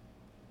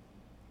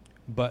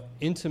 But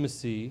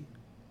intimacy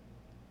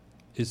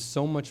is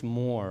so much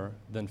more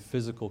than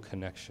physical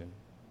connection.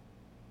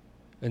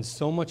 And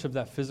so much of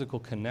that physical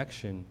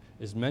connection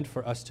is meant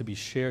for us to be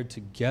shared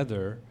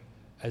together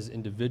as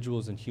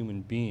individuals and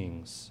human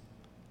beings.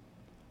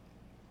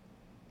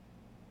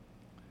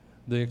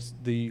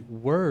 The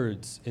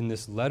words in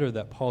this letter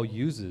that Paul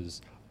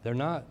uses, they're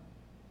not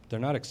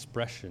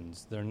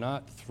expressions. They're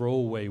not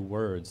throwaway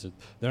words.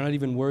 They're not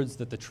even words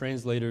that the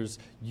translators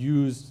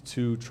used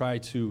to try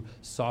to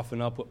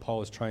soften up what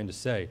Paul is trying to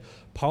say.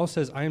 Paul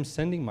says, I am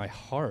sending my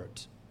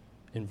heart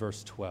in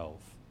verse 12.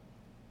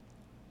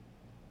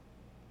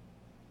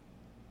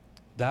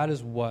 That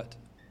is what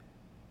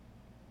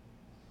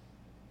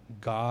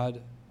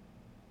God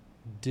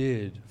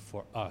did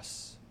for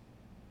us.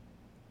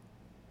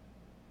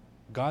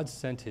 God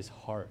sent his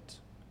heart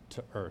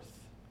to earth.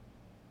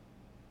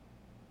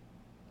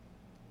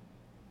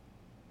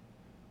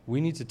 We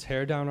need to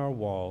tear down our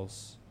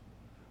walls.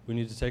 We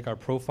need to take our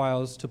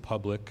profiles to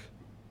public.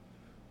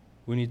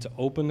 We need to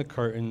open the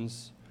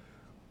curtains.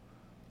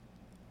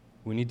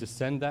 We need to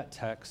send that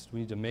text.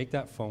 We need to make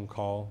that phone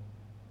call.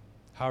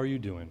 How are you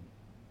doing?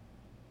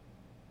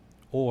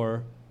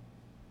 Or,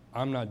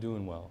 I'm not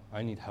doing well.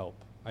 I need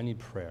help. I need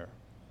prayer.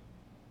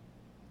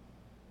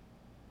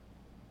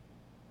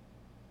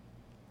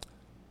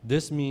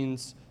 This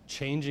means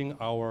changing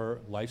our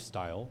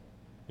lifestyle.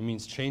 It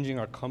means changing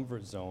our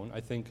comfort zone.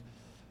 I think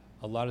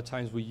a lot of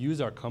times we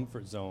use our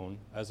comfort zone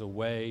as a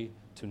way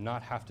to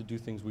not have to do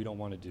things we don't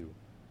want to do.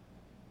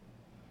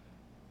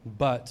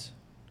 But,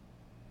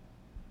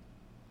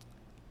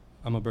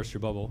 I'm going to burst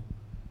your bubble.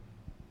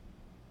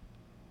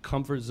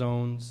 Comfort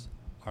zones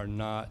are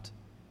not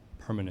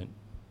permanent.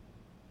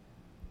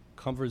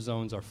 Comfort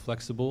zones are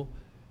flexible,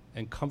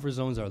 and comfort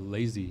zones are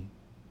lazy.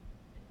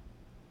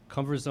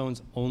 Comfort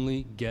zones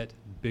only get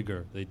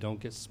bigger. They don't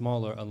get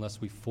smaller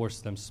unless we force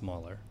them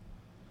smaller.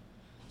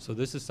 So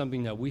this is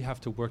something that we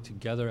have to work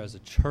together as a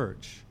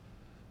church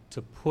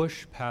to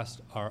push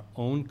past our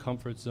own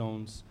comfort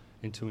zones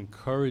and to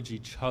encourage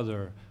each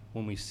other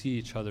when we see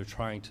each other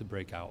trying to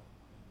break out.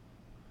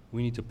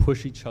 We need to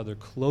push each other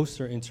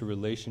closer into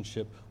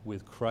relationship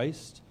with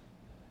Christ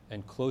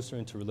and closer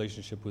into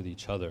relationship with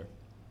each other.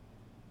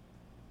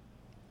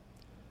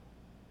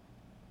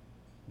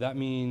 That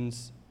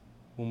means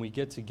when we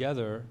get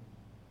together,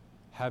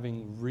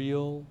 having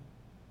real,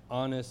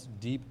 honest,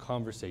 deep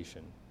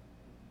conversation.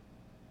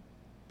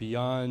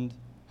 Beyond,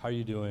 how are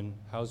you doing?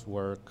 How's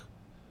work?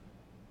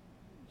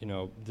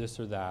 This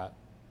or that.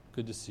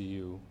 Good to see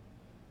you.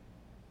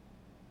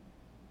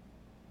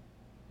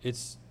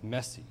 It's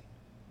messy,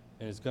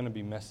 and it's going to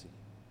be messy.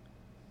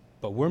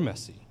 But we're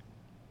messy.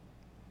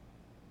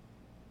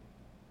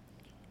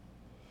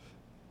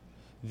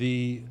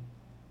 The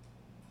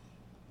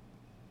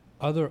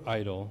other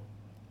idol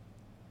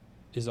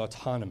is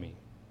autonomy.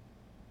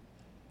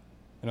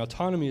 And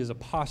autonomy is a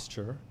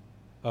posture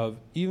of,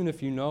 even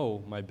if you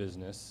know my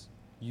business,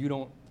 you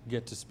don't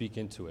get to speak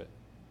into it.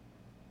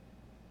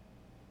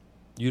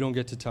 You don't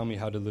get to tell me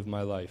how to live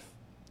my life.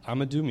 I'm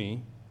going to do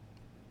me.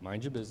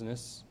 Mind your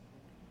business.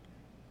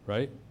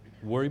 Right?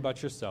 Worry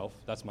about yourself.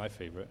 That's my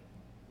favorite.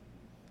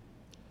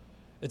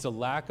 It's a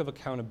lack of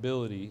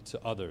accountability to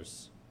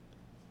others.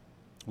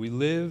 We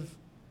live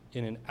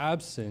in an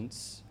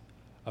absence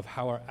of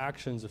how our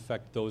actions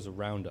affect those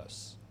around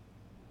us.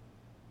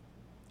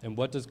 And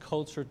what does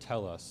culture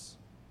tell us?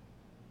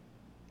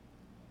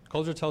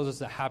 Culture tells us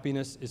that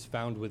happiness is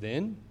found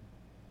within,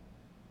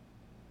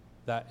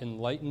 that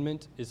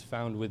enlightenment is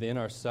found within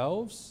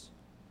ourselves,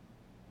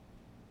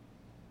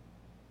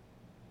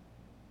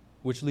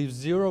 which leaves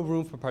zero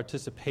room for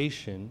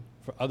participation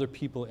for other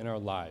people in our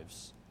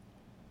lives.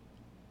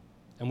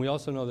 And we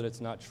also know that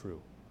it's not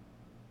true.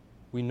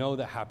 We know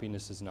that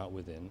happiness is not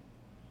within,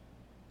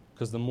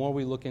 because the more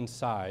we look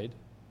inside,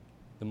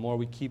 the more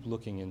we keep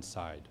looking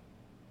inside.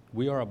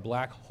 We are a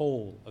black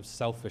hole of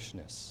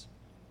selfishness.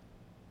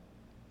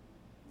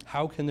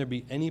 How can there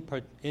be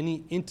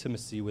any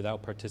intimacy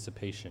without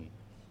participation?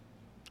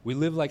 We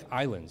live like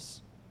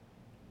islands.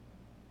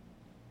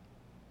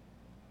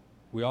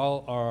 We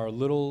all are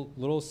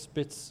little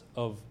spits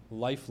of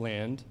life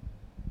land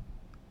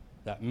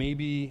that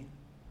maybe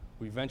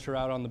we venture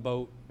out on the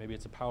boat, maybe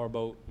it's a power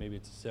boat, maybe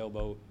it's a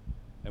sailboat,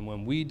 and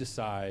when we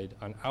decide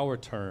on our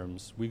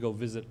terms, we go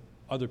visit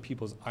other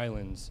people's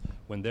islands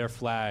when their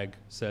flag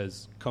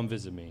says, come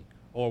visit me.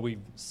 Or we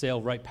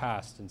sail right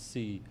past and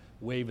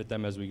wave at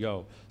them as we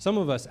go. Some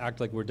of us act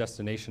like we're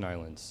destination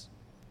islands,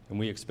 and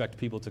we expect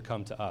people to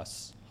come to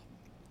us.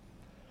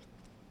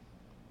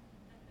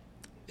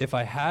 If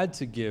I had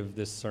to give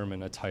this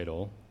sermon a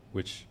title,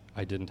 which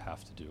I didn't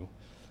have to do,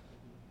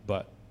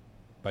 but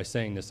by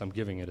saying this, I'm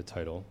giving it a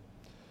title,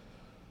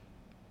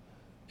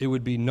 it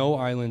would be No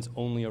Islands,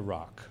 Only a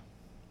Rock.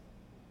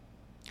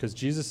 Because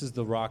Jesus is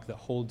the rock that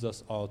holds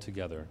us all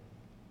together.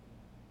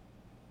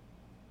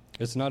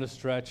 It's not a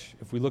stretch.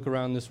 If we look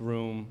around this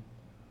room,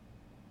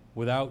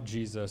 without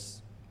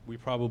Jesus, we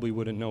probably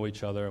wouldn't know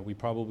each other. We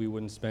probably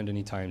wouldn't spend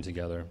any time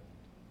together.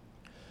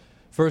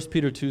 1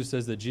 Peter 2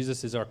 says that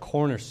Jesus is our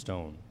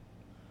cornerstone.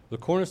 The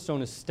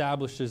cornerstone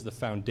establishes the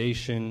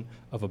foundation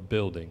of a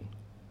building.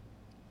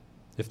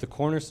 If the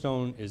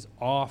cornerstone is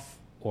off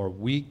or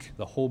weak,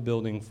 the whole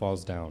building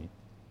falls down.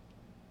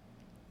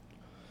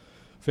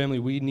 Family,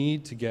 we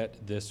need to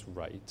get this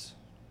right.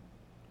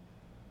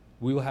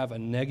 We will have a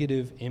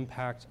negative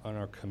impact on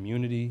our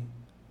community,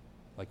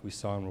 like we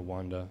saw in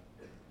Rwanda,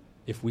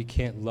 if we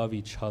can't love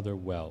each other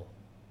well.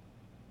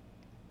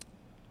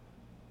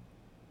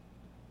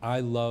 I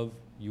love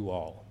you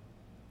all,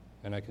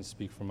 and I can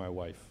speak for my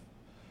wife.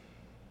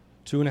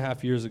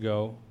 2.5 years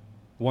ago,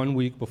 1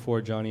 week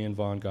before Johnny and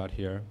Vaughn got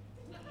here,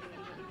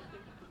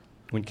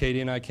 when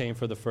Katie and I came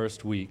for the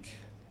first week,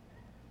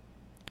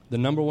 the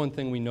number one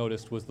thing we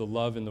noticed was the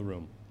love in the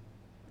room.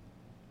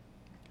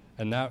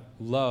 And that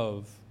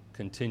love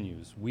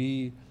continues.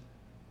 We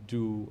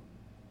do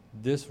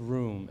this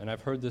room, and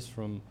I've heard this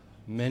from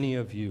many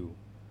of you,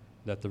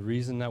 that the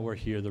reason that we're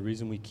here, the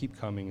reason we keep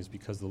coming is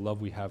because of the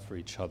love we have for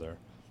each other.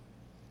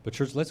 But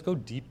church, let's go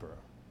deeper.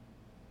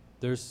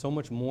 There's so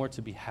much more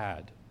to be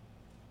had.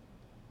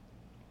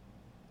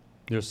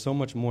 There's so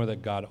much more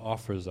that God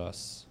offers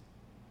us.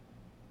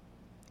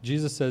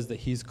 Jesus says that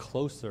he's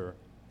closer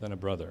than a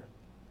brother.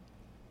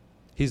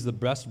 He's the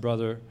best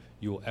brother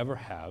you will ever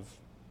have.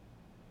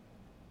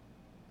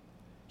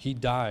 He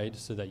died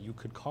so that you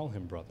could call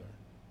him brother.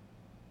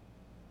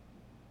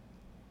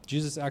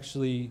 Jesus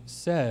actually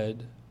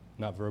said,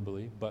 not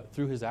verbally, but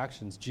through his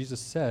actions, Jesus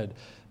said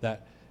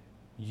that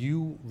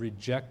you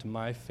reject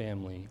my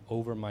family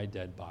over my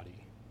dead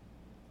body.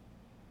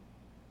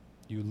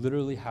 You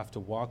literally have to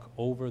walk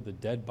over the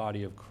dead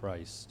body of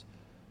Christ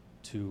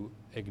to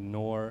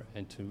ignore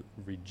and to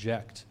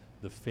reject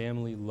the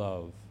family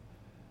love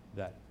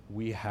that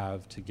we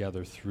have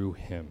together through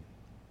him.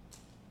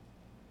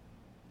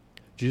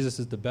 Jesus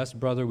is the best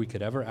brother we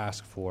could ever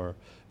ask for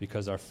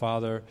because our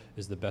Father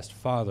is the best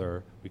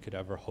Father we could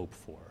ever hope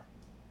for.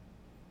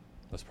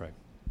 Let's pray.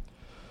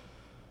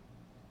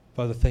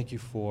 Father, thank you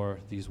for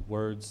these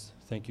words.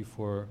 Thank you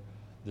for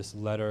this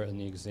letter and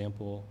the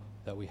example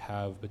that we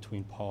have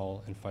between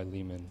Paul and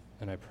Philemon.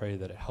 And I pray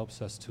that it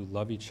helps us to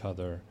love each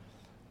other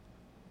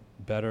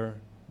better,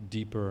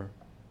 deeper,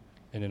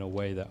 and in a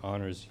way that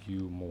honors you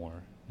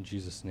more. In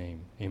Jesus'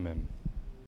 name, amen.